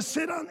 to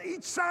sit on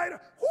each side. Who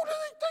do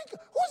they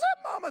think? Who's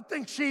that mama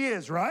think she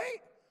is,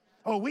 right?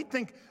 Oh, we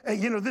think,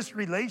 this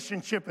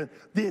relationship and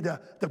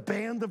the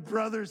band of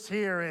brothers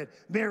here and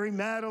Mary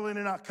Madeline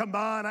and come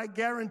on, I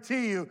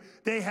guarantee you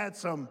they had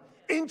some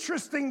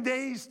interesting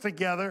days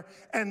together,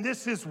 and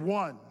this is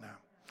one.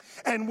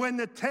 And when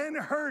the 10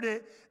 heard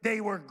it,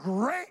 they were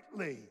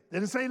greatly,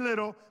 didn't say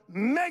little,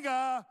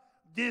 mega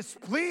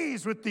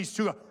displeased with these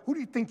two. Who do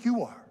you think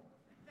you are?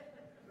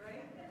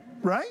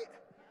 Right?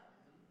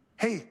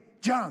 Hey,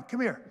 John,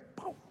 come here.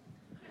 Boom.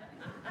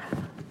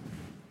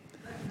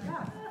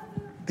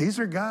 These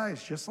are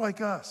guys just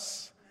like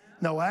us.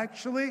 No,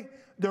 actually,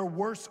 they're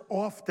worse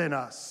off than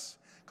us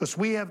because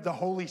we have the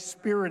Holy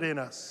Spirit in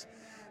us.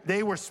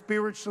 They were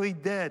spiritually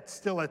dead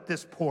still at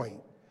this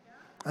point.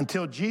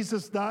 Until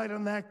Jesus died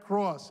on that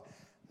cross,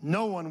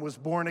 no one was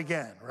born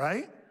again,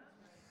 right?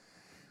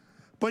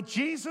 But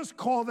Jesus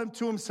called them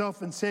to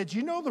himself and said,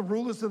 you know the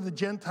rulers of the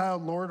Gentile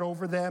lord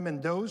over them,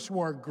 and those who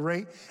are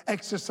great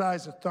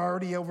exercise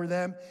authority over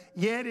them.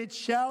 Yet it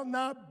shall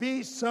not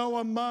be so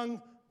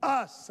among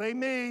us, say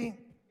me.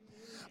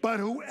 But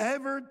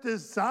whoever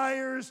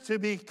desires to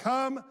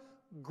become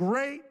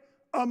great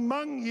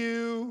among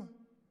you,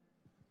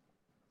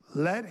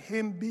 let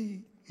him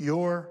be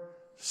your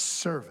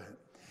servant.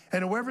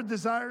 And whoever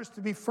desires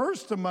to be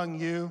first among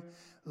you,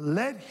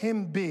 let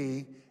him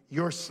be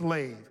your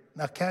slave.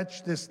 Now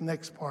catch this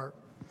next part.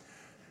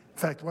 In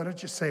fact, why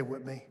don't you say it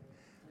with me?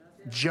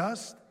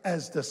 Just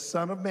as the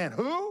Son of Man,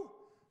 who?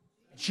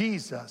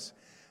 Jesus,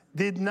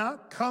 did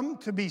not come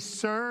to be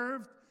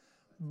served,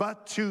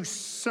 but to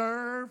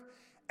serve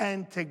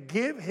and to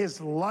give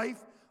his life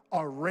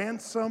a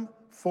ransom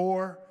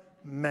for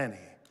many.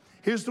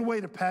 Here's the way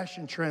the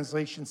Passion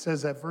Translation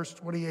says that, verse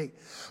 28.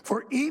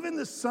 For even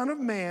the Son of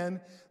Man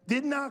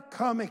did not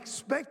come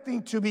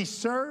expecting to be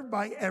served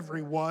by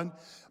everyone,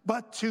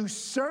 but to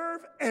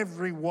serve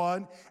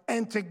everyone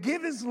and to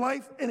give his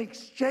life in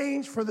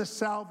exchange for the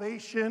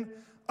salvation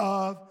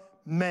of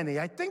many.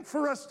 I think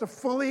for us to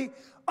fully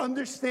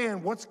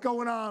understand what's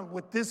going on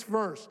with this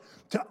verse,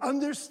 to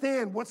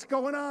understand what's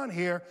going on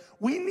here,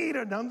 we need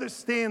an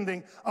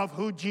understanding of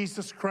who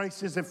Jesus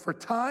Christ is. And for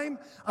time,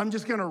 I'm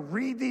just going to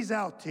read these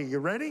out to you.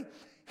 Ready?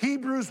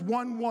 Hebrews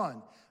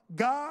 1:1.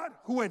 God,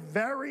 who at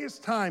various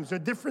times or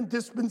different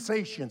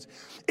dispensations,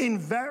 in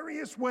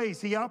various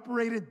ways, he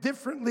operated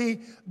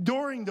differently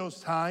during those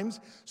times,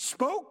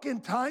 spoke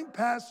in time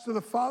past to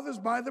the fathers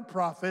by the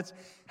prophets,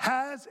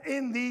 has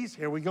in these,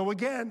 here we go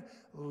again,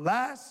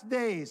 last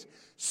days,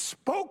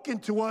 spoken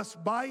to us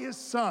by his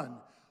Son,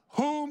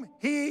 whom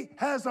he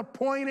has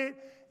appointed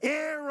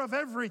heir of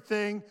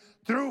everything,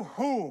 through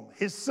whom,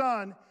 his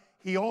Son,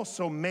 he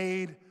also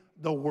made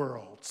the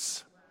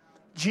worlds.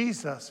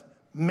 Jesus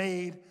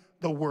made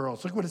the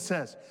worlds. Look what it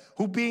says.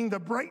 Who being the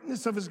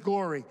brightness of his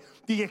glory,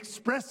 the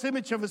express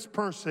image of his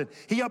person,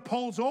 he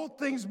upholds all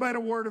things by the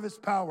word of his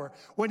power.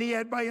 When he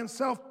had by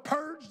himself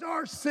purged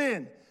our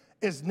sin,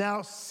 is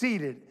now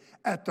seated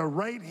at the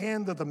right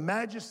hand of the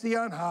majesty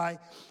on high,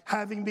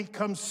 having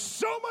become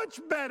so much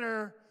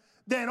better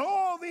than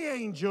all the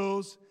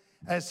angels,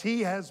 as he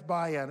has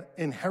by an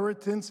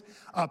inheritance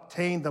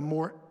obtained a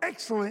more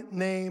excellent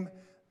name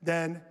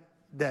than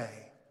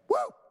they. Woo!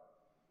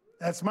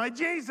 That's my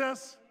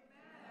Jesus.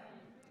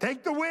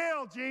 Take the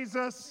wheel,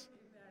 Jesus.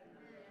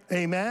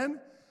 Amen.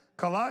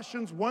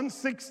 Colossians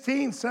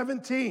 1:16,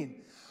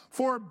 17.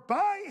 For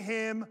by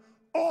him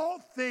all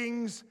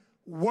things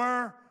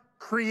were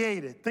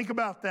created. Think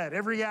about that.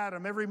 Every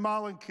atom, every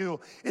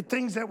molecule,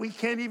 things that we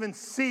can't even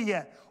see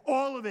yet.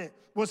 All of it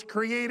was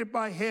created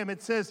by him.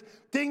 It says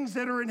things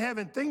that are in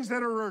heaven, things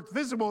that are earth,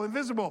 visible,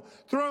 invisible,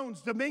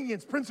 thrones,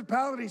 dominions,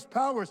 principalities,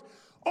 powers.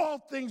 All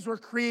things were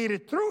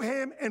created through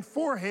him and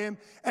for him,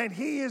 and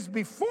he is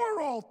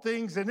before all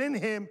things, and in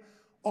him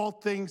all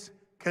things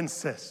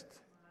consist.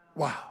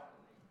 Wow.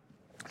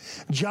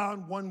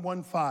 John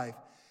 1:15,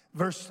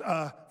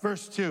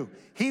 verse 2.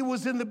 He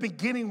was in the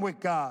beginning with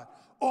God.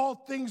 All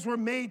things were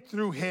made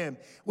through him.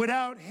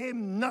 Without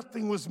him,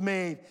 nothing was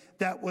made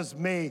that was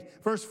made.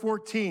 Verse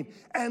 14,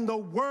 and the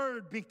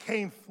word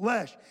became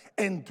flesh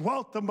and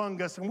dwelt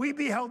among us, and we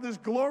beheld his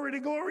glory. The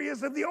glory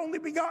as of the only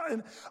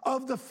begotten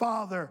of the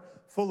Father,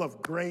 full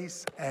of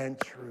grace and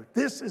truth.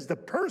 This is the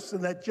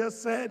person that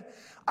just said,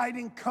 I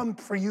didn't come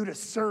for you to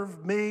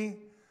serve me.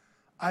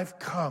 I've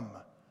come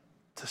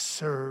to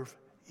serve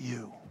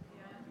you.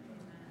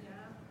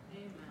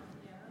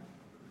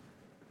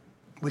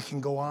 We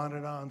can go on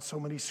and on, so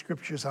many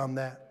scriptures on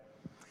that.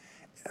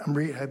 I'm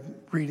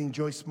reading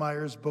Joyce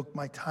Meyer's book,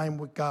 My Time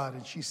with God,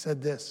 and she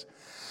said this: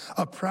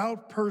 a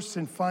proud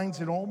person finds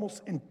it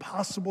almost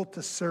impossible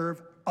to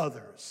serve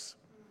others.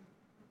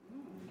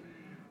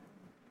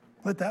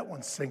 Let that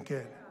one sink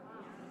in.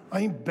 I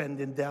ain't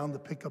bending down to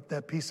pick up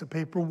that piece of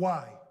paper.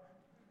 Why?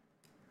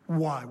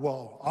 Why?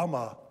 Well,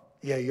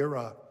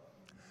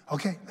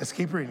 okay, let's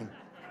keep reading.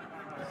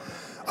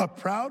 A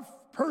proud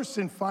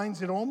person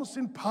finds it almost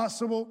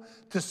impossible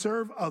to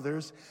serve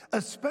others,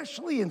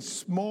 especially in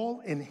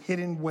small and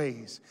hidden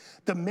ways.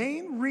 The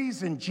main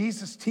reason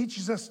Jesus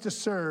teaches us to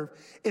serve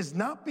is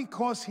not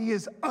because he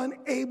is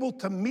unable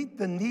to meet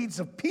the needs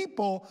of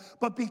people,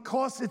 but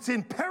because it's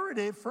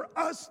imperative for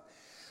us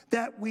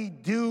that we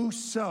do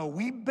so.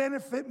 We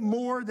benefit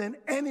more than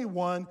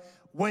anyone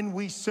when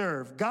we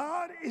serve.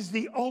 God is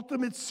the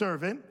ultimate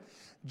servant.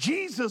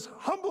 Jesus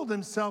humbled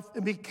himself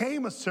and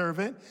became a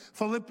servant.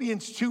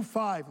 Philippians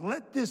 2:5,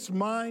 let this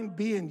mind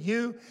be in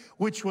you,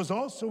 which was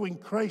also in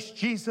Christ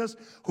Jesus,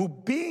 who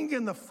being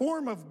in the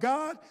form of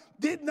God,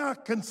 did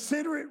not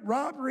consider it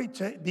robbery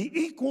to be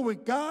equal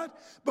with God,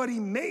 but he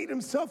made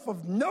himself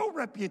of no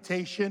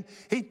reputation.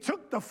 He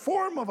took the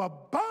form of a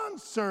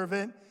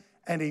bondservant,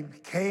 and he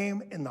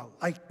came in the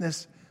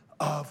likeness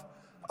of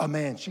a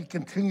man. She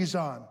continues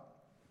on.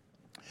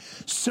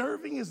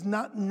 Serving is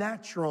not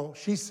natural,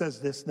 she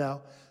says this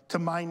now, to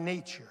my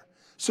nature.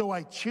 So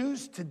I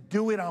choose to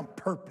do it on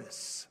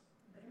purpose.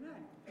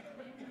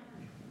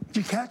 Did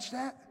you catch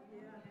that?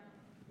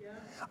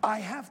 I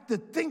have to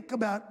think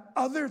about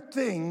other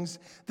things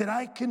that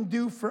I can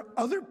do for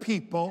other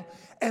people,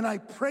 and I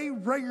pray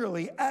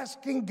regularly,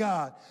 asking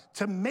God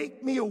to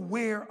make me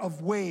aware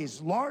of ways,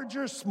 large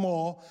or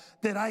small,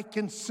 that I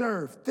can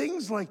serve.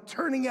 Things like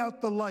turning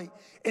out the light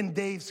in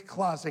Dave's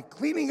closet,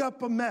 cleaning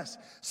up a mess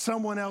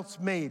someone else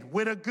made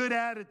with a good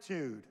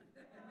attitude.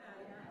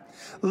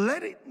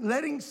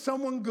 Letting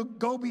someone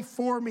go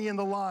before me in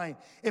the line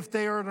if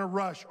they are in a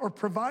rush, or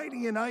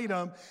providing an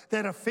item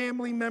that a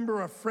family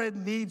member or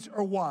friend needs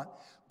or want.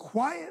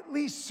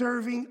 Quietly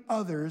serving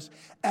others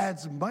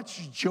adds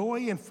much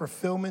joy and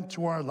fulfillment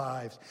to our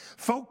lives.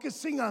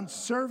 Focusing on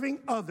serving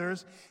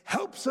others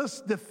helps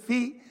us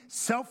defeat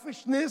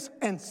selfishness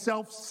and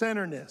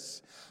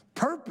self-centeredness.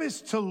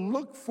 Purpose to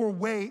look for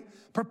ways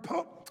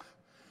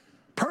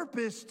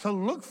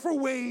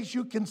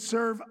you can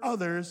serve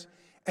others,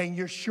 and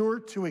you're sure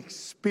to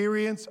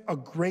experience a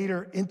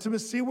greater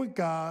intimacy with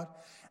God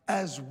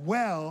as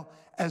well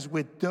as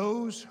with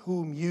those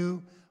whom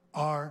you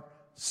are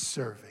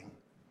serving.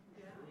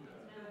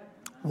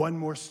 One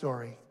more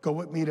story. Go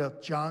with me to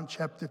John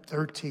chapter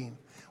 13.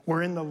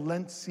 We're in the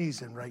Lent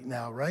season right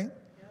now, right?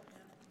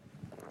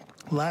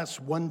 Last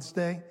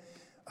Wednesday,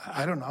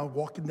 I don't know,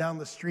 walking down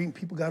the street, and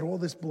people got all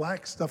this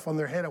black stuff on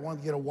their head. I wanted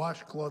to get a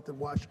washcloth and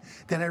wash.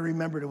 Then I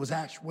remembered it was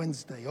Ash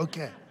Wednesday.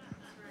 Okay.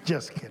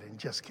 Just kidding.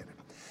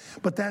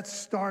 But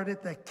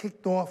that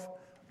kicked off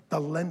the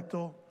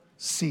Lenten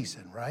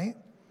season, right?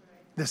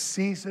 The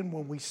season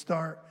when we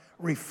start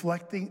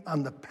reflecting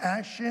on the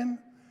passion,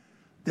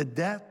 the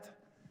death,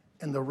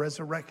 and the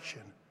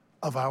resurrection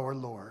of our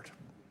Lord.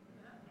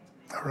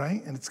 All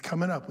right? And it's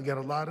coming up. We got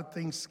a lot of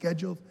things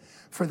scheduled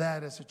for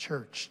that as a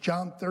church.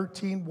 John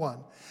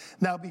 13:1.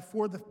 Now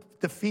before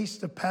the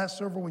feast of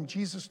Passover, when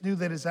Jesus knew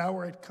that his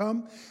hour had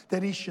come,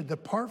 that he should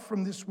depart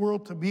from this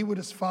world to be with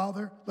his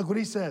Father, look what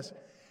he says.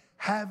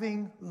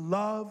 Having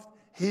loved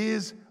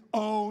his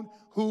own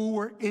who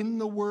were in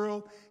the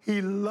world, he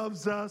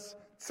loves us,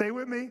 say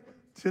with me,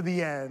 to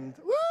the end.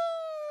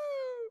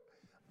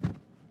 Woo!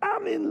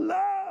 I'm in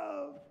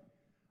love.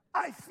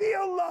 I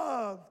feel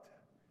loved.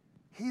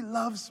 He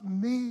loves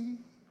me.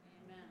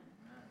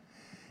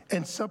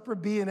 And supper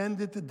being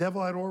ended, the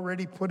devil had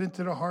already put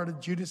into the heart of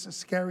Judas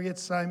Iscariot,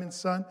 Simon's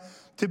son,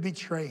 to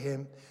betray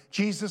him.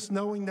 Jesus,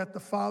 knowing that the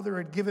Father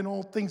had given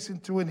all things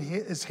into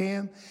his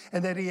hand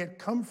and that he had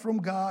come from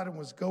God and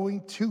was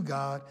going to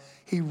God,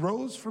 he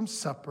rose from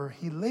supper.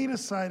 He laid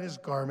aside his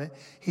garment.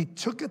 He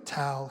took a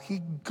towel.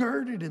 He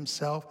girded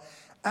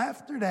himself.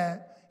 After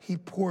that, he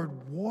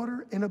poured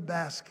water in a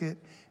basket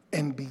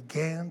and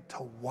began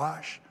to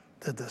wash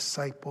the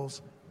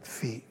disciples'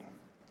 feet.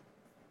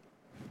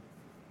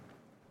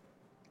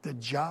 The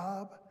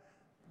job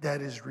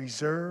that is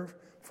reserved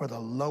for the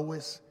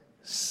lowest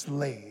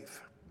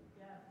slave.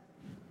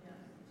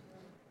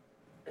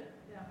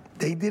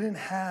 They didn't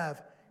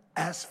have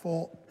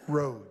asphalt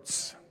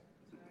roads.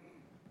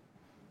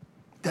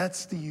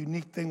 That's the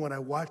unique thing when I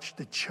watch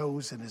The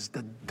Chosen, is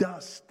the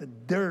dust, the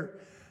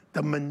dirt,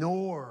 the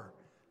manure,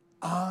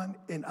 on.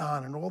 And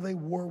all they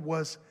wore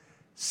was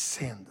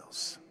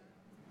sandals.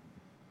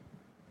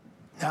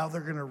 Now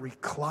they're going to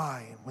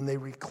recline. When they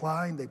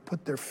recline, they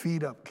put their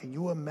feet up. Can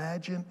you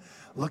imagine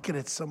looking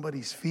at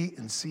somebody's feet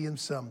and seeing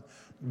some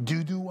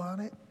doo-doo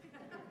on it?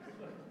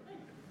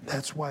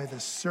 That's why the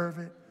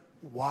servant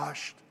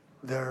washed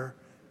their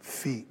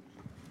feet.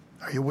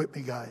 Are you with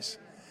me, guys?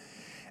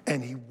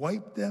 And he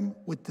wiped them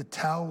with the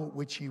towel with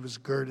which he was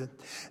girded.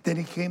 Then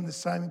he came to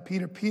Simon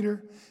Peter.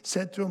 Peter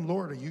said to him,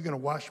 Lord, are you going to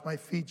wash my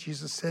feet?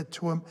 Jesus said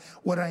to him,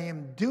 what I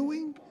am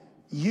doing,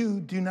 you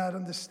do not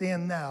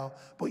understand now,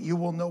 but you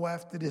will know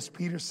after this.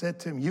 Peter said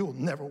to him, you will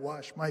never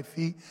wash my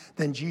feet.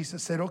 Then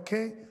Jesus said,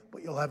 okay,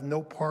 but you'll have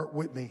no part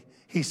with me.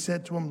 He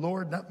said to him,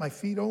 Lord, not my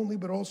feet only,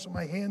 but also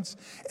my hands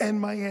and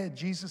my head.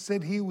 Jesus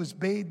said, he who was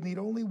bathed need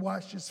only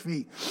wash his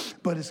feet,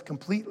 but is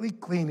completely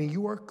clean. And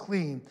you are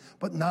clean,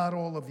 but not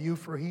all of you,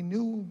 for he knew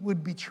who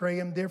would betray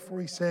him.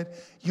 Therefore he said,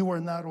 you are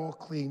not all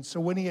clean. So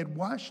when he had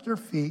washed their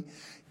feet,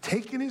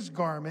 taken his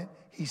garment,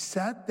 he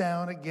sat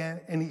down again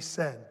and he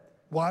said,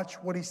 watch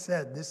what he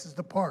said. This is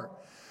the part.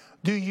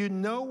 Do you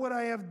know what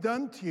I have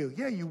done to you?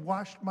 Yeah, you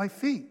washed my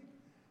feet.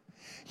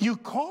 You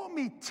call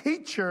me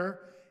teacher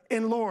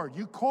and Lord.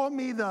 You call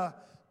me the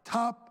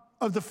top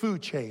of the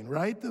food chain,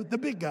 right? The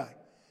big guy.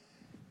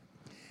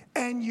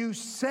 And you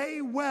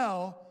say,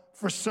 well,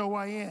 for so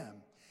I am.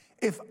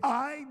 If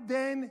I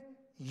then,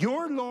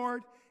 your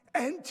Lord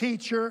and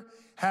teacher,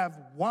 have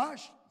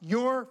washed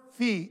your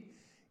feet,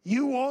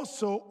 you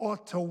also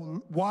ought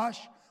to wash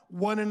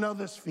one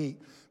another's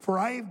feet. For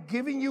I have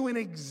given you an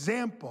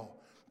example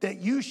that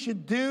you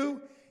should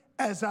do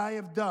as I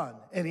have done.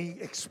 And he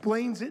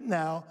explains it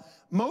now.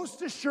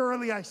 Most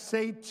assuredly, I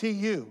say to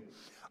you,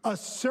 a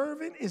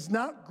servant is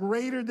not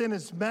greater than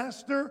his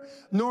master,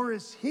 nor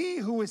is he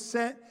who is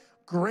sent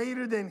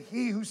greater than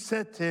he who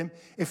said to him,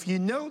 if you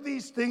know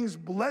these things,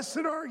 blessed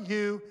are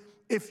you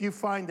if you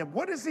find them.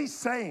 What is he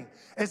saying?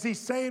 Is he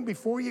saying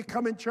before you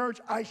come in church,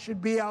 I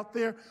should be out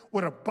there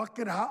with a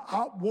bucket of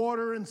hot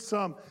water and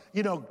some,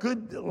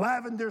 good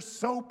lavender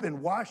soap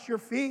and wash your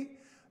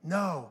feet?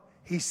 No,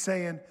 he's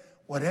saying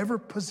whatever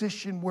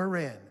position we're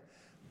in,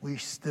 we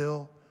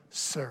still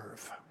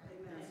serve.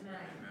 Amen.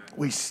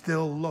 We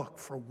still look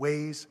for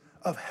ways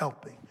of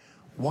helping.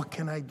 What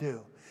can I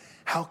do?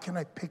 How can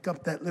I pick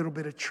up that little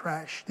bit of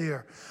trash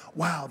there?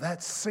 Wow,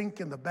 that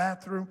sink in the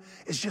bathroom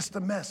is just a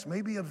mess.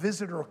 Maybe a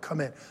visitor will come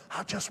in.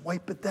 I'll just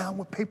wipe it down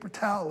with paper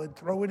towel and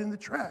throw it in the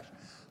trash.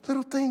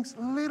 Little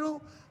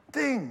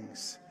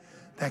things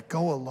that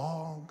go a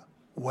long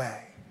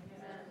way.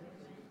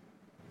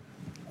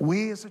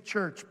 We as a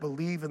church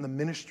believe in the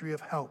ministry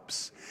of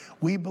helps.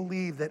 We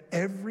believe that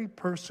every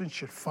person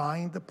should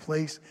find a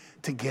place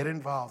to get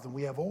involved. And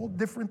we have all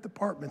different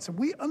departments. And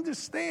we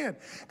understand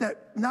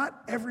that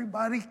not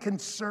everybody can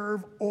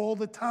serve all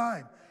the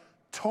time.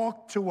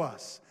 Talk to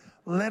us.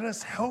 Let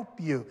us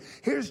help you.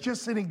 Here's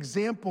just an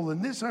example.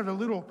 And these are the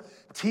little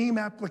team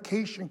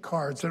application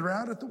cards that are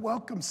out at the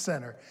Welcome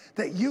Center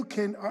that you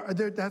can,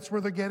 that's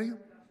where they're getting them?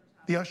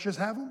 The ushers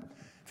have them?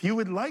 If you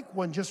would like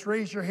one, just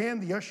raise your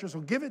hand. The ushers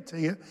will give it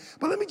to you.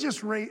 But let me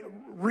just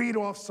read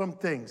off some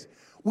things.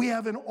 We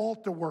have an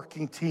altar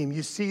working team.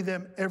 You see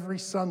them every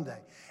Sunday.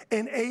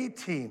 An A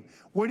team.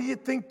 What do you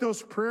think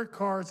those prayer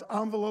cards,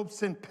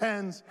 envelopes, and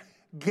pens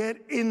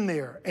get in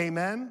there?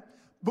 Amen?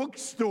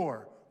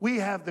 Bookstore. We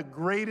have the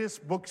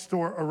greatest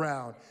bookstore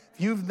around.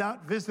 If you've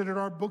not visited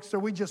our bookstore,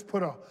 we just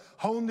put a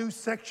whole new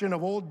section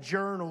of old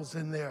journals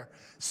in there.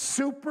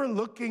 Super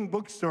looking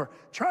bookstore.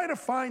 Try to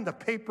find a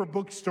paper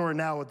bookstore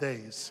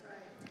nowadays.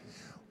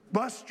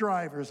 Bus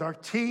drivers, our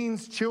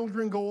teens,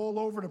 children go all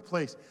over the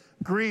place.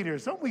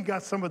 Greeters. Don't we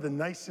got some of the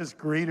nicest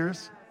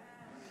greeters?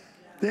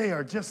 They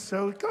are just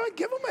so, go ahead,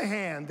 give them a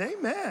hand.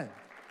 Amen.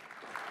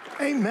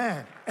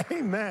 Amen.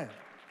 Amen.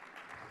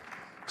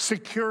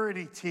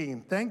 Security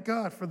team. Thank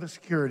God for the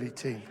security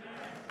team.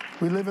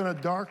 We live in a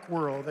dark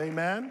world.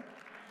 Amen.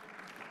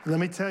 Let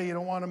me tell you, you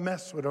don't want to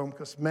mess with them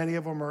because many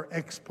of them are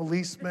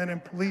ex-policemen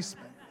and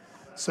policemen.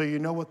 So you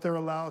know what they're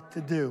allowed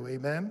to do.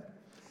 Amen.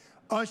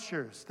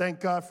 Ushers.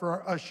 Thank God for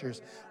our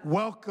ushers.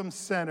 Welcome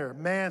Center.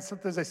 Man,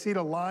 sometimes I see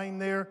the line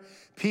there.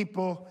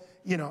 People,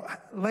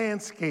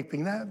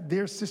 landscaping. That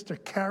dear sister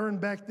Karen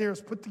back there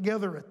has put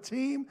together a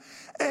team.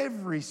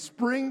 Every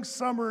spring,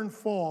 summer, and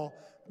fall,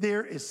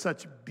 there is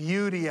such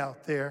beauty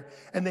out there.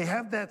 And they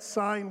have that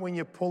sign when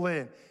you pull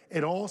in.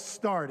 It all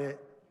started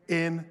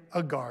in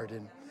a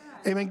garden.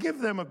 Amen. Give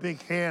them a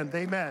big hand.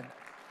 Amen.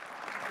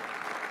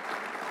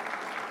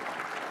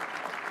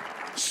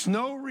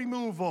 Snow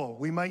removal.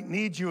 We might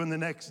need you in the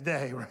next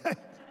day, right?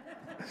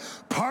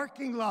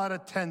 Parking lot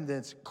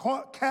attendants,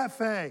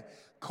 cafe,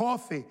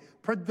 coffee,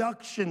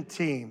 production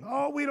team.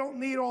 Oh, we don't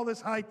need all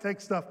this high-tech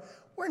stuff.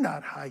 We're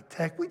not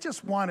high-tech. We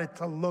just want it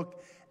to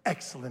look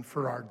excellent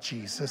for our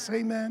Jesus.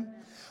 Amen.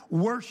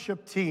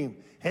 Worship team.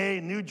 Hey,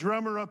 new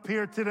drummer up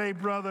here today,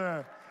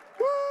 brother.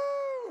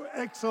 Woo!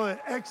 Excellent,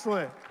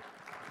 excellent.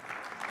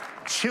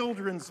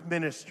 Children's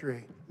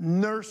ministry,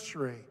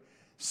 nursery,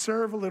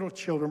 serve little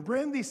children.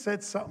 Brandy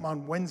said something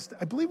on Wednesday,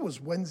 I believe it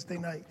was Wednesday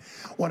night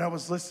when I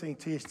was listening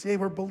to you. She said,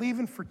 we're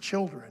believing for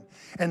children,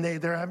 and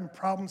they're having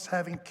problems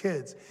having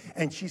kids.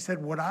 And she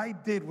said, what I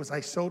did was I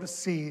sowed a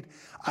seed.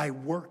 I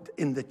worked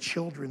in the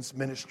children's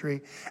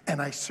ministry,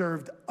 and I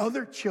served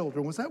other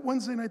children. Was that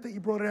Wednesday night that you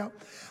brought it out?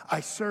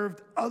 I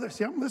served others.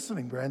 See, I'm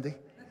listening, Brandy.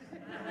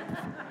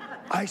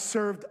 I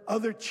served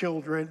other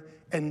children,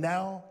 and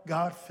now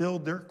God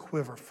filled their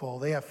quiver full.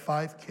 They have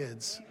 5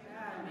 kids.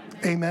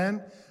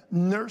 Amen.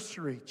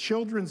 Nursery,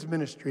 children's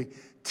ministry,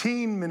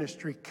 teen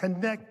ministry,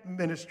 connect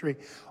ministry,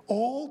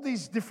 all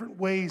these different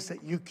ways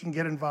that you can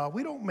get involved.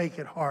 We don't make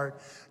it hard.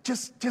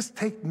 Just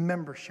take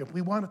membership.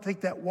 We want to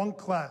take that one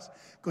class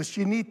because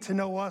you need to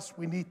know us.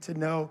 We need to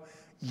know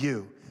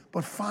you.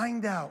 But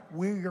find out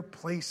where your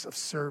place of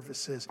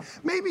service is.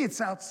 Maybe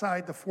it's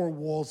outside the 4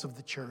 walls of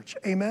the church.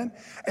 Amen?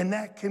 And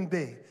that can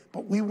be.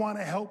 But we want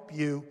to help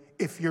you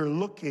if you're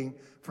looking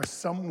for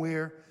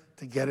somewhere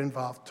to get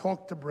involved.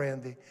 Talk to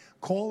Brandy.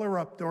 Call her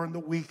up during the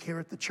week here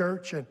at the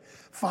church and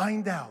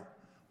find out,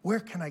 where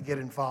can I get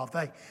involved?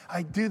 I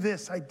do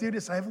this,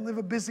 I live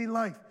a busy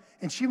life.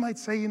 And she might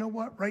say, you know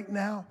what, right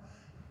now,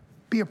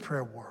 be a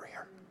prayer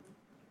warrior.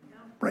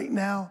 Right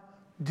now,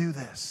 do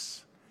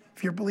this.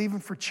 If you're believing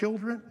for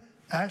children,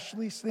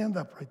 Ashley, stand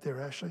up right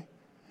there, Ashley.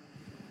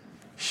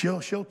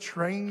 She'll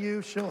train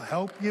you, she'll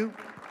help you,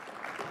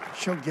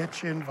 she'll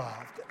get you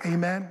involved.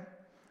 Amen?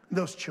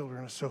 Those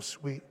children are so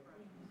sweet.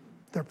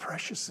 They're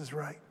precious is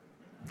right.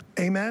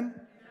 Amen?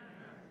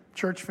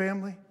 Church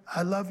family,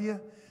 I love you.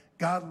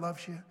 God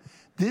loves you.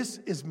 This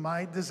is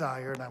my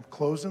desire, and I'm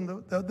closing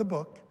the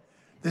book.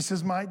 This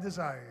is my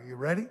desire. You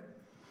ready?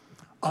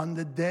 On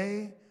the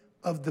day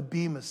of the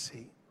Bema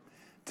Seat,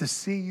 to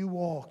see you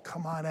all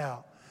come on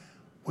out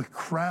with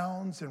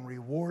crowns and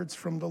rewards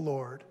from the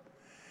Lord,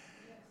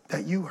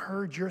 that you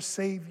heard your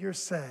Savior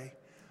say,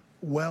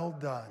 well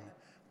done,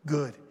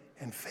 good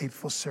and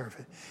faithful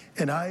servant.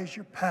 And I, as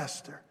your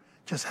pastor,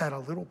 just had a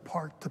little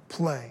part to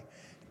play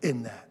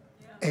in that.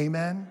 Yeah.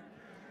 Amen.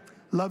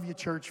 Love you,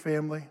 church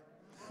family.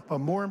 But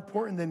more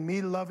important than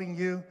me loving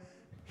you,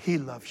 he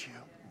loves you.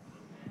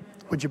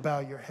 Would you bow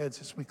your heads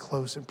as we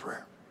close in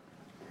prayer?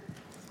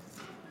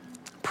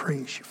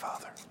 Praise you,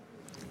 Father.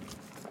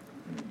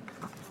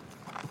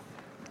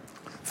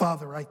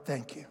 Father, I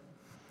thank you.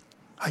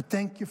 I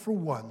thank you for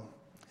one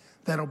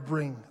that'll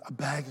bring a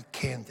bag of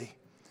candy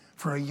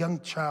for a young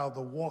child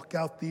to walk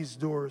out these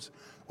doors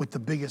with the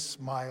biggest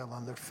smile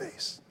on their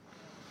face.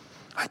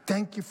 I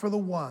thank you for the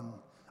one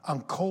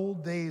on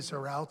cold days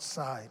or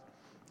outside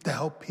to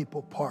help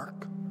people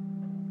park.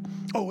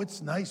 Oh,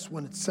 it's nice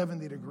when it's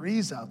 70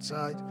 degrees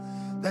outside.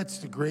 That's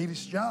the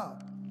greatest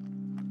job.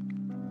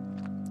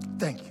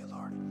 Thank you,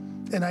 Lord.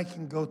 And I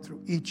can go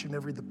through each and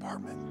every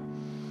department.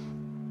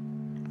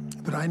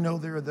 But I know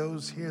there are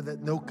those here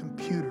that know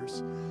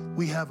computers.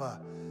 We have a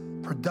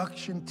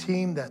production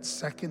team that's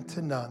second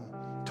to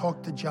none.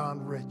 Talk to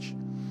John Rich.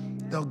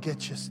 They'll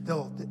get you,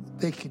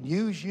 they can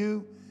use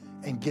you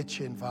and get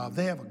you involved.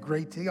 They have a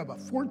great team,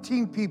 about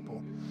 14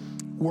 people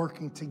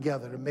working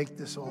together to make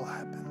this all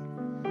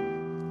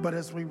happen. But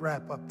as we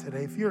wrap up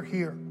today, if you're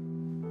here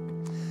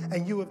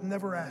and you have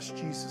never asked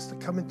Jesus to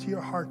come into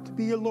your heart, to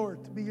be your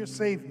Lord, to be your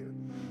Savior,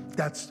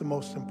 that's the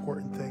most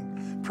important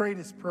thing. Pray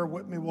this prayer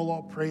with me. We'll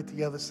all pray it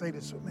together. Say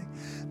this with me.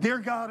 Dear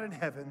God in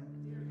heaven,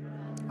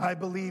 I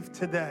believe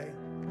today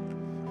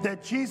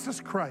that Jesus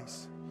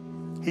Christ,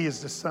 he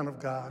is the Son of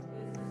God.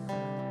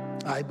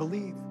 I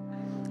believe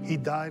he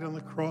died on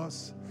the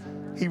cross.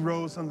 He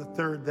rose on the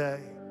third day.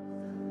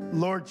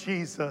 Lord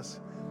Jesus,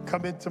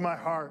 come into my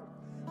heart.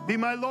 Be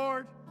my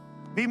Lord,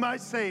 be my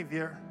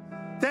Savior.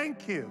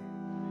 Thank you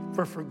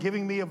for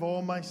forgiving me of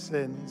all my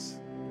sins,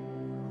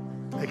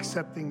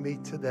 accepting me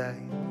today.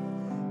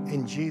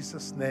 In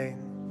Jesus'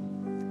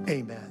 name,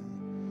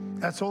 amen.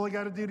 That's all I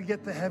got to do to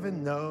get to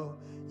heaven? No,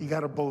 you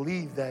got to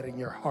believe that in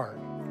your heart.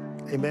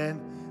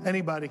 Amen.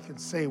 Anybody can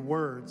say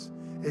words,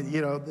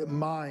 the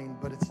mind,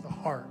 but it's the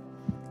heart.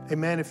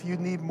 Amen. If you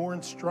need more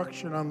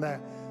instruction on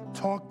that,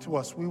 talk to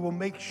us. We will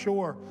make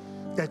sure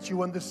that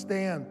you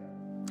understand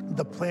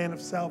the plan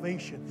of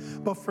salvation.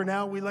 But for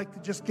now, we like to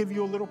just give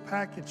you a little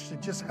package to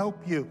just help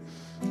you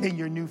in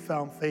your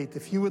newfound faith.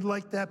 If you would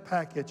like that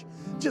package,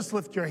 just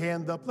lift your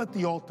hand up. Let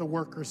the altar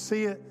workers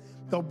see it.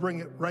 They'll bring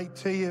it right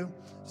to you.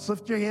 Just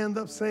lift your hand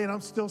up saying,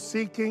 I'm still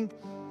seeking,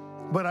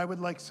 but I would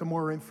like some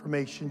more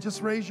information.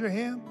 Just raise your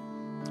hand.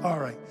 All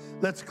right,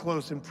 let's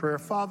close in prayer.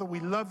 Father, we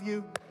love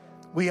you.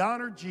 We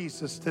honor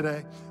Jesus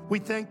today. We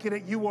thank you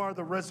that you are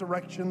the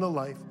resurrection, the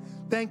life.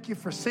 Thank you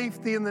for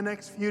safety in the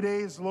next few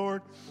days,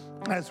 Lord,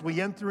 as we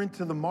enter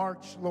into the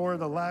March, Lord,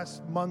 the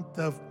last month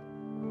of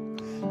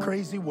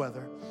crazy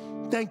weather.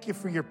 Thank you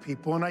for your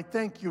people. And I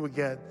thank you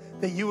again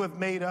that you have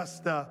made us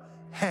the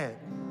head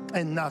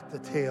and not the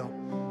tail,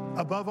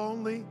 above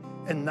only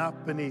and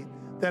not beneath,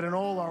 that in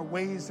all our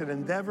ways and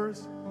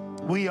endeavors,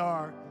 we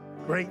are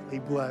greatly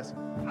blessed,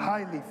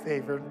 highly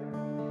favored,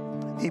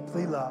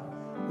 deeply loved.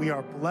 We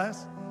are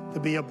blessed to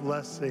be a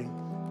blessing.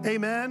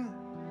 Amen.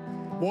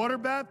 Water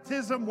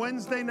baptism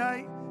Wednesday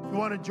night. If you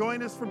want to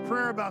join us for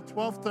prayer about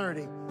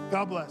 12:30,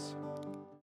 God bless.